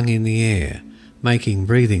fires hung in the air, making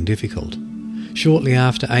breathing difficult. Shortly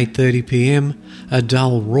after 8:30 p.m, a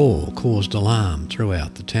dull roar caused alarm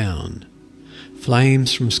throughout the town.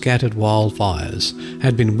 Flames from scattered wildfires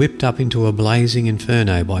had been whipped up into a blazing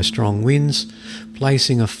inferno by strong winds,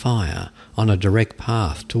 placing a fire on a direct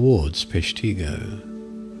path towards Peshtigo.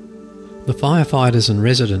 The firefighters and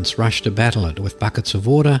residents rushed to battle it with buckets of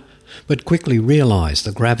water, but quickly realised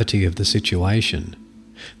the gravity of the situation.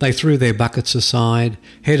 They threw their buckets aside,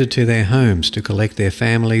 headed to their homes to collect their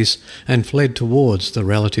families, and fled towards the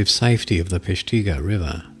relative safety of the Peshtigo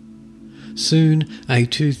River. Soon a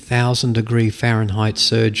 2,000-degree Fahrenheit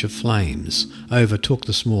surge of flames overtook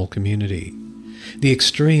the small community. The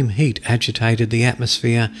extreme heat agitated the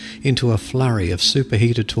atmosphere into a flurry of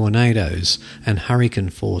superheated tornadoes and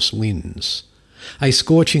hurricane-force winds. A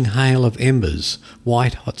scorching hail of embers,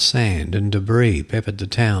 white-hot sand and debris peppered the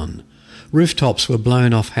town. Rooftops were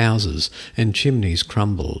blown off houses and chimneys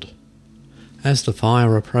crumbled. As the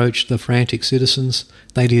fire approached the frantic citizens,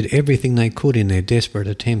 they did everything they could in their desperate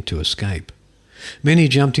attempt to escape. Many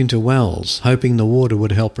jumped into wells, hoping the water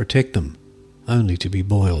would help protect them, only to be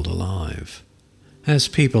boiled alive. As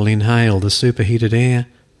people inhaled the superheated air,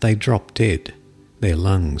 they dropped dead, their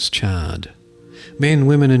lungs charred. Men,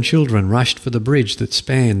 women and children rushed for the bridge that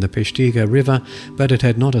spanned the Peshtigo River, but it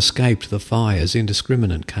had not escaped the fire's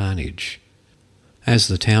indiscriminate carnage. As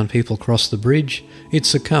the town people crossed the bridge, it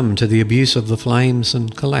succumbed to the abuse of the flames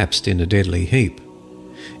and collapsed in a deadly heap.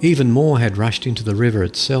 Even more had rushed into the river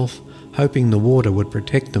itself, hoping the water would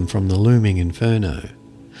protect them from the looming inferno.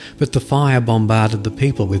 But the fire bombarded the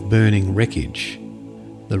people with burning wreckage.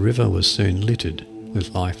 The river was soon littered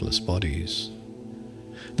with lifeless bodies.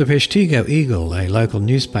 The Peshtigo Eagle, a local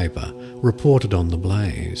newspaper, reported on the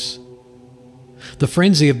blaze. The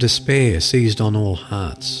frenzy of despair seized on all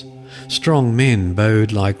hearts. Strong men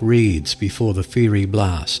bowed like reeds before the fiery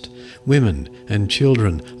blast. Women and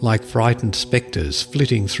children, like frightened spectres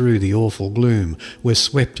flitting through the awful gloom, were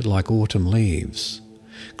swept like autumn leaves.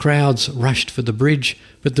 Crowds rushed for the bridge,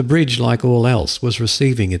 but the bridge, like all else, was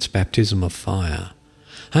receiving its baptism of fire.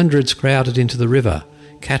 Hundreds crowded into the river,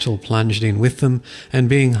 cattle plunged in with them, and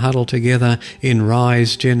being huddled together in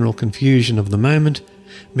wry's general confusion of the moment,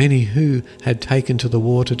 many who had taken to the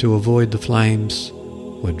water to avoid the flames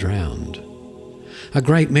were drowned. A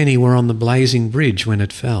great many were on the blazing bridge when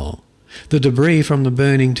it fell. The debris from the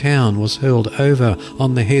burning town was hurled over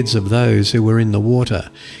on the heads of those who were in the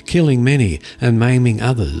water, killing many and maiming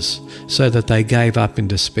others, so that they gave up in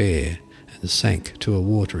despair and sank to a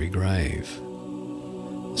watery grave.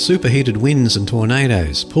 Superheated winds and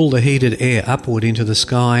tornadoes pulled the heated air upward into the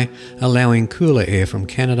sky, allowing cooler air from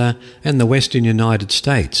Canada and the western United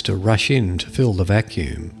States to rush in to fill the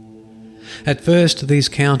vacuum. At first, these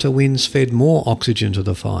counter winds fed more oxygen to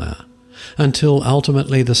the fire, until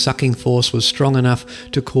ultimately the sucking force was strong enough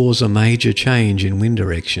to cause a major change in wind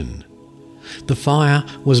direction. The fire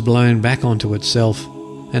was blown back onto itself,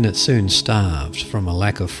 and it soon starved from a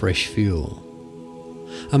lack of fresh fuel.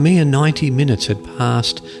 A mere 90 minutes had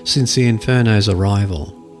passed since the Inferno's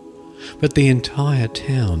arrival, but the entire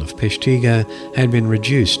town of Peshtigo had been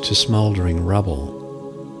reduced to smouldering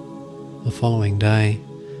rubble. The following day,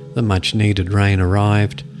 the much-needed rain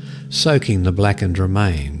arrived, soaking the blackened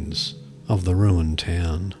remains of the ruined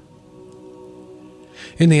town.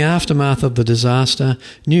 In the aftermath of the disaster,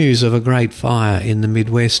 news of a great fire in the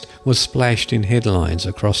Midwest was splashed in headlines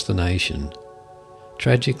across the nation.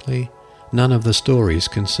 Tragically, none of the stories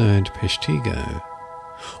concerned Peshtigo.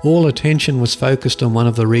 All attention was focused on one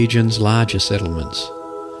of the region's larger settlements,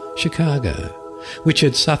 Chicago, which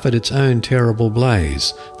had suffered its own terrible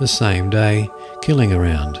blaze the same day, killing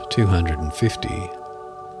around 250.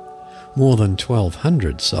 More than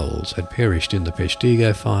 1,200 souls had perished in the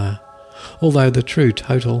Peshtigo fire, although the true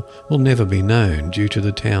total will never be known due to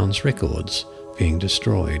the town's records being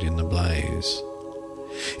destroyed in the blaze.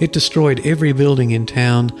 It destroyed every building in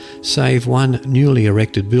town save one newly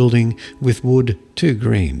erected building with wood too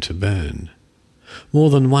green to burn. More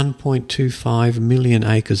than 1.25 million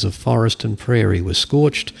acres of forest and prairie were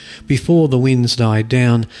scorched before the winds died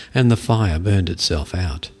down and the fire burned itself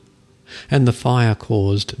out. And the fire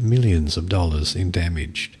caused millions of dollars in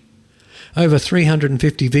damage. Over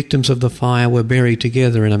 350 victims of the fire were buried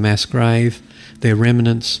together in a mass grave, their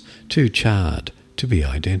remnants too charred to be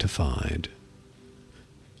identified.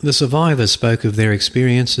 The survivors spoke of their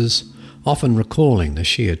experiences, often recalling the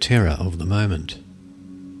sheer terror of the moment.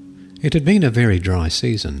 It had been a very dry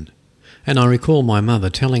season, and I recall my mother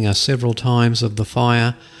telling us several times of the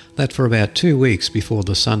fire that for about 2 weeks before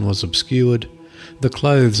the sun was obscured, the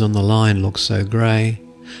clothes on the line looked so grey,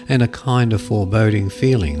 and a kind of foreboding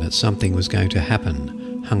feeling that something was going to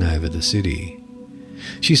happen hung over the city.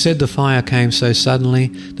 She said the fire came so suddenly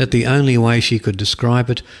that the only way she could describe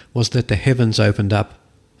it was that the heavens opened up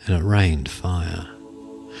and it rained fire.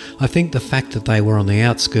 I think the fact that they were on the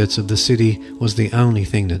outskirts of the city was the only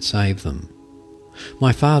thing that saved them.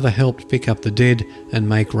 My father helped pick up the dead and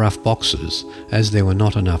make rough boxes, as there were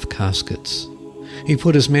not enough caskets. He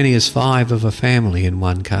put as many as 5 of a family in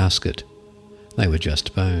one casket. They were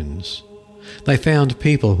just bones. They found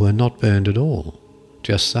people who were not burned at all,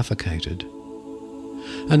 just suffocated.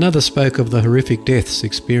 Another spoke of the horrific deaths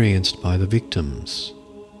experienced by the victims.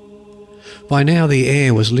 By now the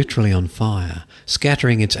air was literally on fire,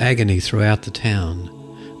 scattering its agony throughout the town.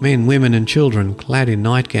 Men, women and children, clad in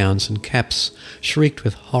nightgowns and caps, shrieked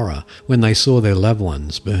with horror when they saw their loved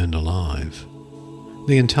ones burned alive.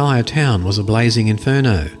 The entire town was a blazing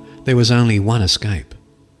inferno. There was only one escape: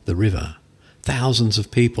 the river. Thousands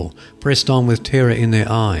of people pressed on with terror in their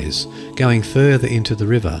eyes, going further into the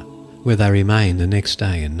river, where they remained the next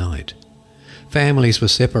day and night. Families were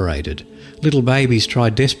separated. Little babies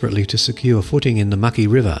tried desperately to secure footing in the mucky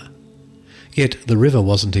river. Yet the river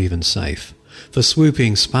wasn't even safe, for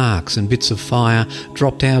swooping sparks and bits of fire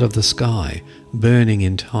dropped out of the sky, burning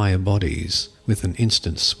entire bodies with an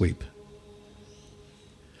instant sweep.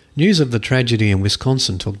 News of the tragedy in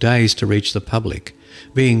Wisconsin took days to reach the public,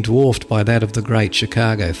 being dwarfed by that of the Great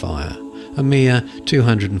Chicago Fire, a mere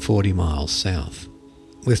 240 miles south.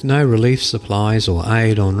 With no relief supplies or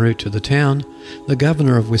aid en route to the town, the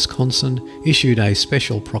governor of Wisconsin issued a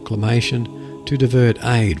special proclamation to divert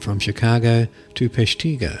aid from Chicago to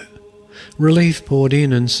Peshtigo. Relief poured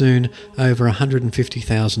in and soon over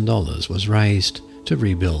 $150,000 was raised to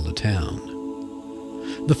rebuild the town.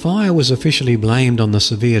 The fire was officially blamed on the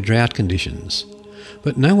severe drought conditions,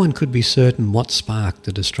 but no one could be certain what sparked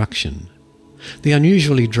the destruction. The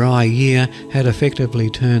unusually dry year had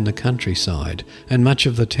effectively turned the countryside and much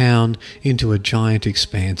of the town into a giant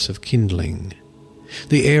expanse of kindling.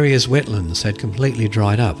 The area's wetlands had completely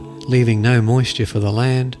dried up, leaving no moisture for the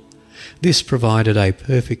land. This provided a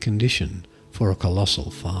perfect condition for a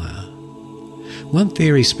colossal fire. One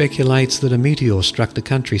theory speculates that a meteor struck the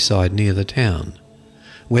countryside near the town.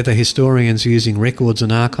 Weather historians using records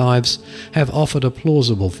and archives have offered a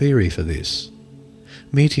plausible theory for this.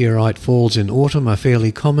 Meteorite falls in autumn are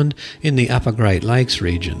fairly common in the upper Great Lakes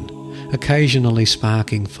region, occasionally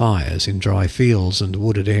sparking fires in dry fields and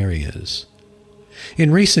wooded areas.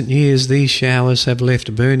 In recent years, these showers have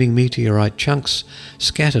left burning meteorite chunks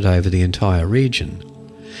scattered over the entire region,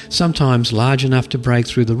 sometimes large enough to break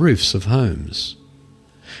through the roofs of homes.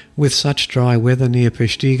 With such dry weather near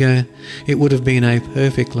Peshtigo, it would have been a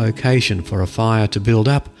perfect location for a fire to build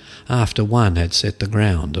up after one had set the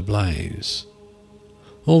ground ablaze.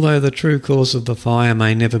 Although the true cause of the fire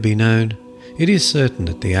may never be known, it is certain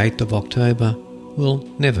that the 8th of October will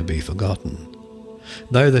never be forgotten.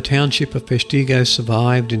 Though the township of Peshtigo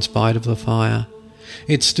survived in spite of the fire,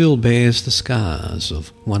 it still bears the scars of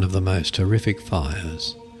one of the most horrific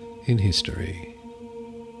fires in history.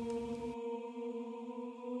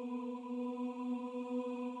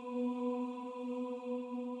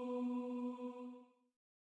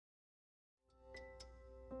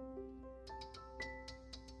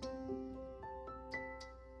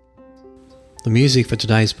 The music for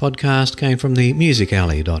today's podcast came from the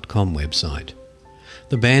musicalley.com website.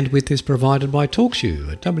 The bandwidth is provided by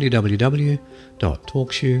TalkShoe at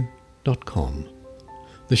www.talkshoe.com.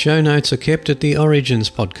 The show notes are kept at the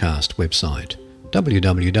Origins podcast website,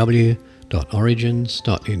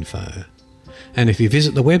 www.origins.info. And if you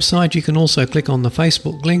visit the website, you can also click on the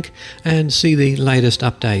Facebook link and see the latest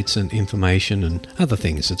updates and information and other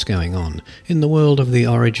things that's going on in the world of the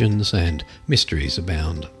Origins and Mysteries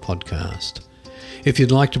Abound podcast. If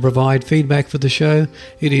you'd like to provide feedback for the show,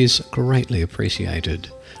 it is greatly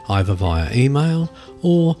appreciated, either via email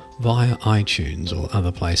or via iTunes or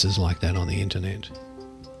other places like that on the internet.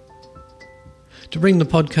 To bring the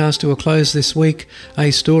podcast to a close this week,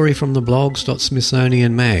 a story from the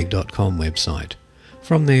blogs.smithsonianmag.com website,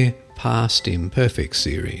 from their Past Imperfect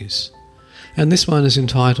series. And this one is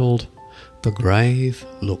entitled The Grave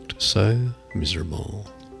Looked So Miserable,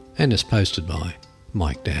 and is posted by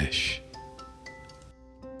Mike Dash.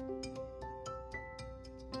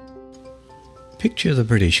 Picture the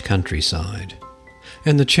British countryside,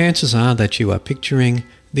 and the chances are that you are picturing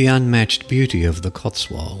the unmatched beauty of the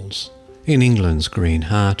Cotswolds, in England's Green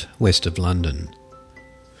Heart, west of London.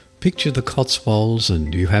 Picture the Cotswolds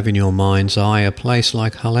and you have in your mind's eye a place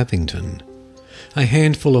like Labyrinth, a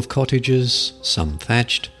handful of cottages, some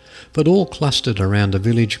thatched, but all clustered around a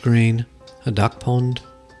village green, a duck pond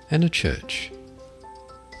and a church.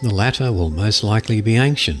 The latter will most likely be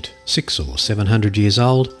ancient, 600 or 700 years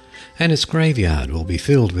old, and its graveyard will be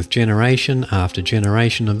filled with generation after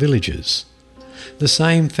generation of villagers. The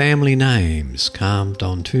same family names carved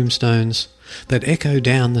on tombstones that echo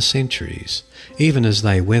down the centuries, even as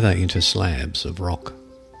they weather into slabs of rock.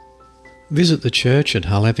 Visit the church at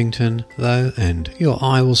Labyrinth, though, and your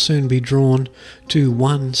eye will soon be drawn to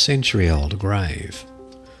 1 century-old grave,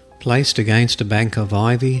 placed against a bank of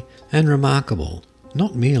ivy and remarkable,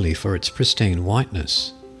 not merely for its pristine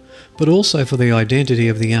whiteness, but also for the identity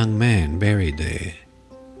of the young man buried there.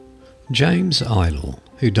 James Idle,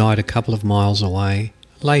 who died a couple of miles away,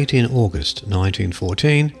 late in August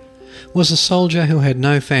 1914, was a soldier who had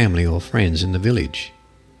no family or friends in the village.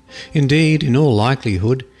 Indeed, in all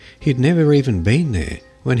likelihood, he'd never even been there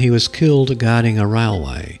when he was killed guarding a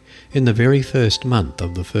railway in the very first month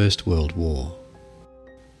of the First World War.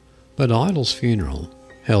 But Idle's funeral,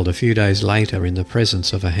 held a few days later in the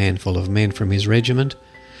presence of a handful of men from his regiment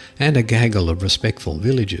and a gaggle of respectful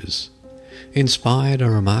villagers, inspired a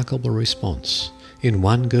remarkable response in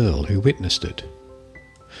one girl who witnessed it.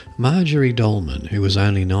 Marjorie Dolman, who was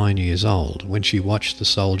only 9 years old when she watched the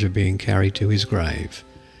soldier being carried to his grave.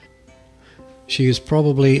 She is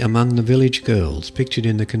probably among the village girls pictured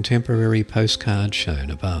in the contemporary postcard shown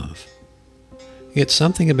above. Yet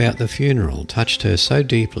something about the funeral touched her so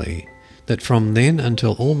deeply that from then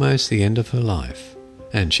until almost the end of her life,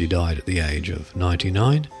 and she died at the age of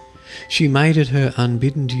 99, she made it her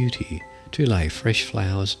unbidden duty to lay fresh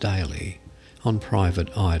flowers daily on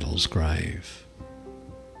Private Idle's grave.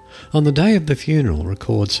 On the day of the funeral,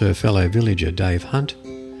 records her fellow villager Dave Hunt,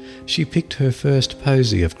 she picked her first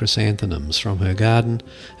posy of chrysanthemums from her garden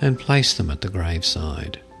and placed them at the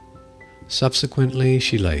graveside. Subsequently,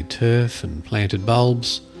 she laid turf and planted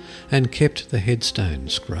bulbs and kept the headstone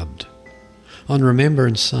scrubbed. On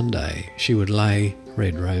Remembrance Sunday, she would lay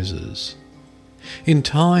red roses. In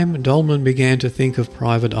time, Dolman began to think of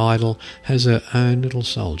Private Idle as her own little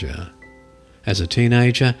soldier. As a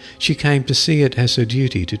teenager, she came to see it as her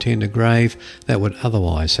duty to tend a grave that would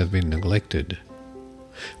otherwise have been neglected.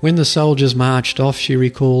 When the soldiers marched off, she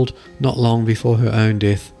recalled, not long before her own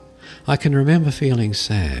death, "I can remember feeling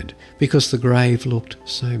sad because the grave looked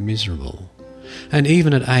so miserable." And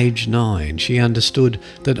even at age 9, she understood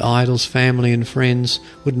that Idle's family and friends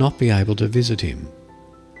would not be able to visit him.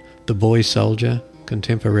 The boy soldier,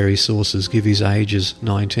 contemporary sources give his age as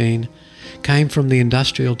 19, came from the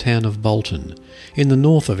industrial town of Bolton, in the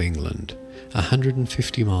north of England,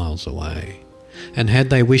 150 miles away, and had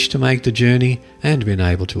they wished to make the journey and been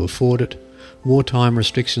able to afford it, wartime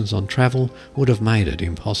restrictions on travel would have made it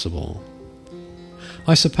impossible.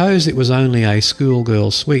 "I suppose it was only a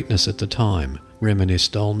schoolgirl's sweetness at the time,"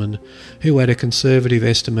 reminisced Dolman, who at a conservative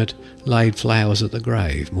estimate laid flowers at the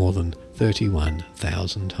grave more than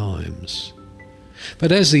 31,000 times.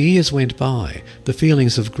 But as the years went by, the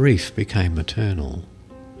feelings of grief became maternal.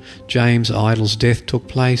 James Idle's death took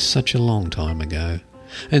place such a long time ago,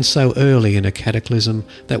 and so early in a cataclysm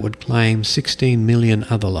that would claim 16 million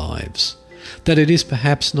other lives, that it is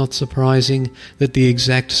perhaps not surprising that the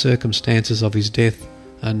exact circumstances of his death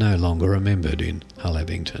are no longer remembered in Hull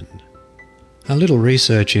Abington. A little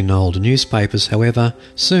research in old newspapers, however,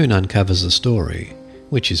 soon uncovers the story,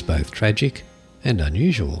 which is both tragic and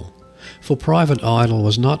unusual. For Private Idle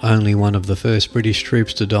was not only one of the first British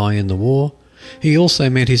troops to die in the war, he also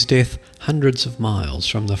met his death hundreds of miles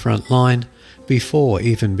from the front line before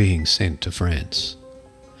even being sent to France.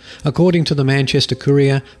 According to the Manchester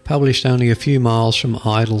Courier, published only a few miles from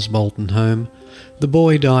Idle's Bolton home, the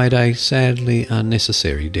boy died a sadly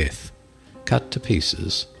unnecessary death, cut to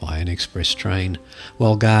pieces by an express train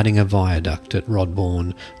while guarding a viaduct at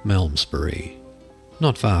Rodbourne, Malmesbury,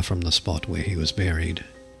 not far from the spot where he was buried.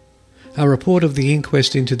 A report of the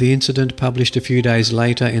inquest into the incident, published a few days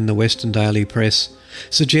later in the Western Daily Press,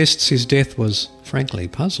 suggests his death was frankly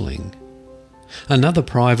puzzling. Another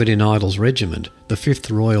private in Idle's regiment, the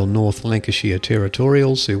 5th Royal North Lancashire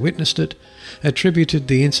Territorials, who witnessed it, attributed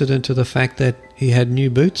the incident to the fact that he had new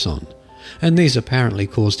boots on, and these apparently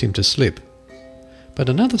caused him to slip. But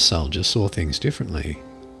another soldier saw things differently.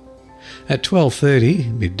 At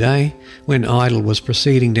 12:30, midday, when Idle was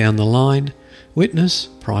proceeding down the line, witness,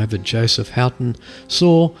 Private Joseph Houghton,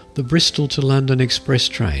 saw the Bristol to London express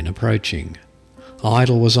train approaching.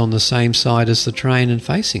 Idle was on the same side as the train and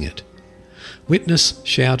facing it. Witness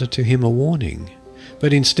shouted to him a warning,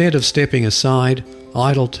 but instead of stepping aside,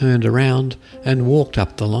 Idle turned around and walked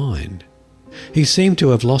up the line. He seemed to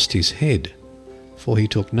have lost his head, for he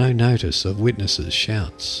took no notice of witnesses'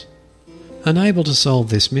 shouts. Unable to solve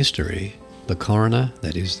this mystery, the coroner,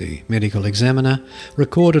 that is the medical examiner,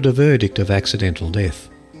 recorded a verdict of accidental death.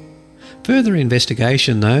 Further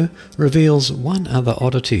investigation, though, reveals one other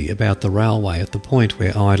oddity about the railway at the point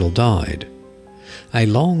where Idle died. A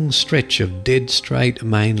long stretch of dead straight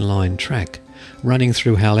mainline track, running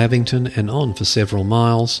through Hull Abington and on for several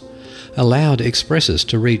miles, allowed expresses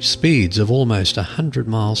to reach speeds of almost 100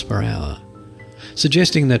 miles per hour,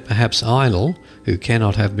 suggesting that perhaps Idle, who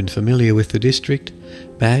cannot have been familiar with the district,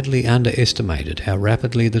 badly underestimated how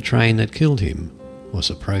rapidly the train that killed him was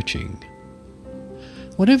approaching.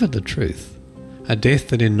 Whatever the truth, a death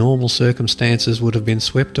that in normal circumstances would have been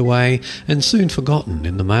swept away and soon forgotten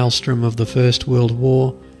in the maelstrom of the First World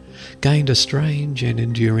War, gained a strange and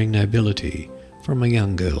enduring nobility from a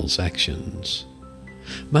young girl's actions.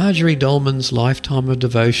 Marjorie Dolman's lifetime of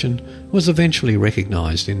devotion was eventually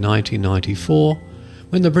recognised in 1994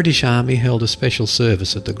 when the British Army held a special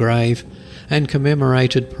service at the grave and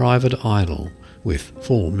commemorated Private Idol with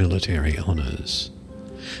full military honours.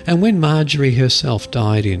 And when Marjorie herself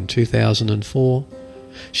died in 2004,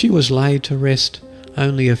 she was laid to rest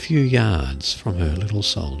only a few yards from her little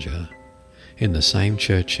soldier, in the same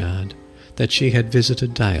churchyard that she had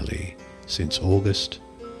visited daily since August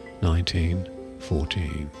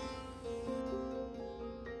 1914.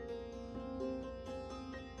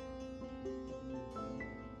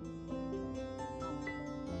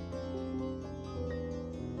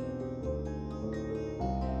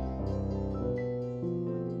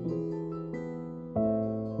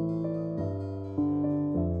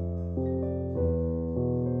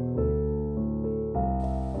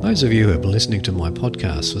 Those of you who have been listening to my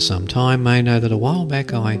podcast for some time may know that a while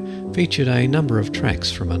back I featured a number of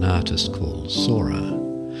tracks from an artist called Sora.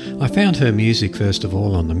 I found her music first of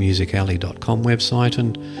all on the musicalley.com website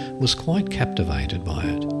and was quite captivated by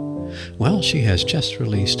it. Well, she has just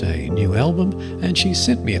released a new album and she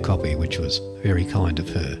sent me a copy, which was very kind of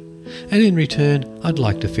her. And in return, I'd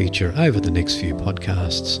like to feature over the next few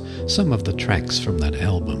podcasts some of the tracks from that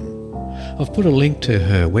album. I've put a link to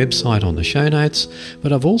her website on the show notes,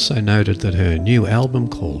 but I've also noted that her new album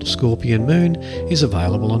called Scorpion Moon is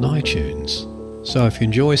available on iTunes. So if you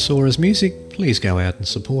enjoy Sora's music, please go out and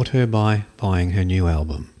support her by buying her new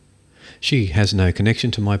album. She has no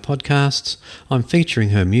connection to my podcasts. I'm featuring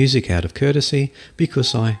her music out of courtesy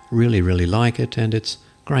because I really like it, and it's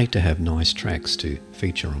great to have nice tracks to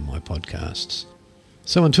feature on my podcasts.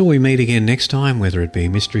 So until we meet again next time, whether it be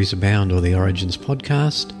Mysteries Abound or the Origins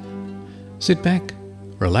podcast, sit back,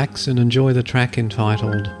 relax and enjoy the track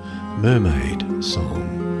entitled Mermaid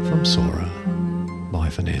Song from Sora. Bye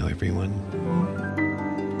for now, everyone.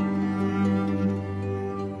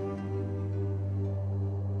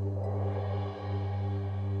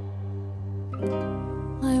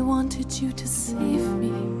 I wanted you to save me,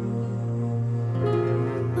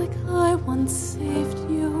 like I once saved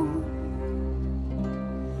you.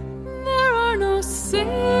 There are no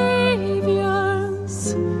saviors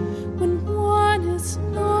when one is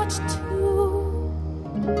not two.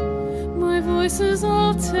 My voice is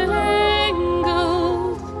all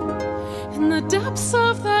tangled in the depths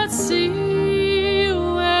of that sea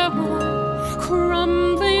where one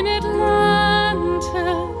crumbling Atlantis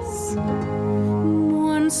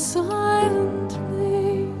mourns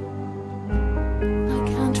silently. I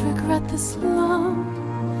can't regret this love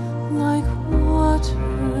like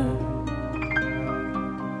water.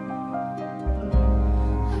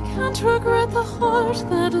 Can't regret the heart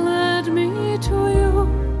that led me to you.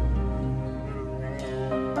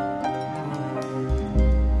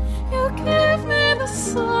 You gave me the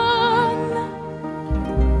sun,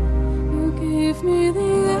 you gave me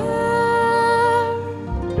the air.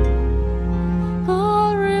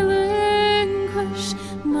 I'll relinquish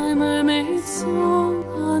my mermaid song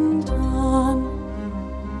undone.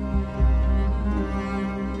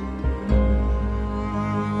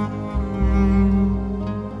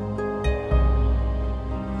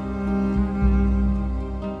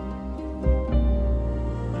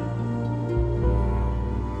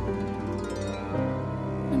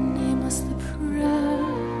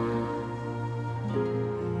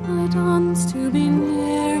 To be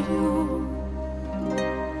near you,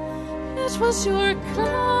 it was your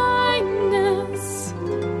kindness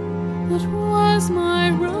that was my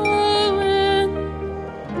ruin.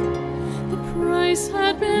 The price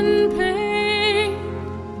had been paid,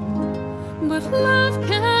 but love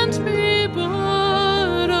can't be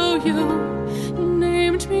bought. Oh, you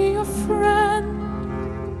named me your friend,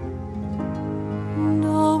 and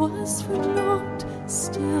all was for naught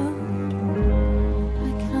still.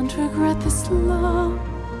 Regret this love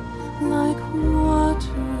like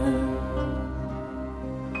water.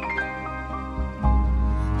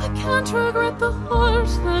 I can't regret the heart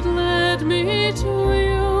that led me to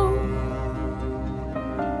you.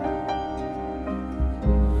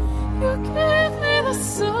 You gave me the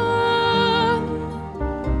sun,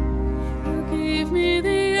 you gave me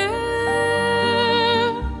the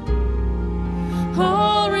air.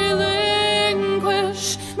 I'll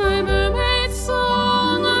relinquish my mermaid song.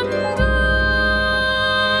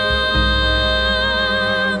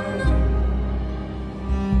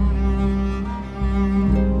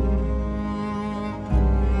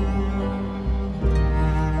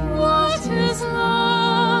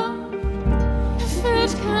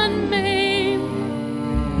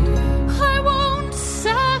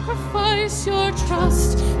 sacrifice your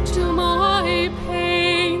trust to my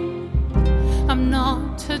pain. I'm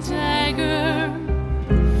not a dagger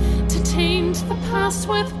to taint the past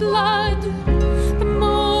with blood. The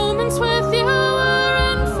moments with you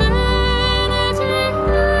are infinity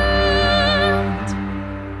yet.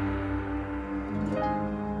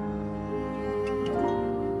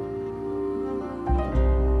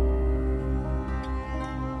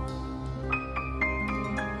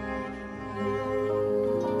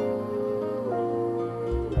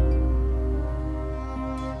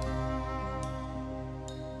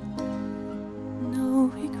 No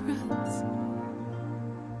regrets.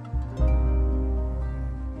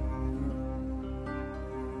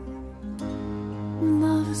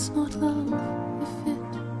 Love is not love if it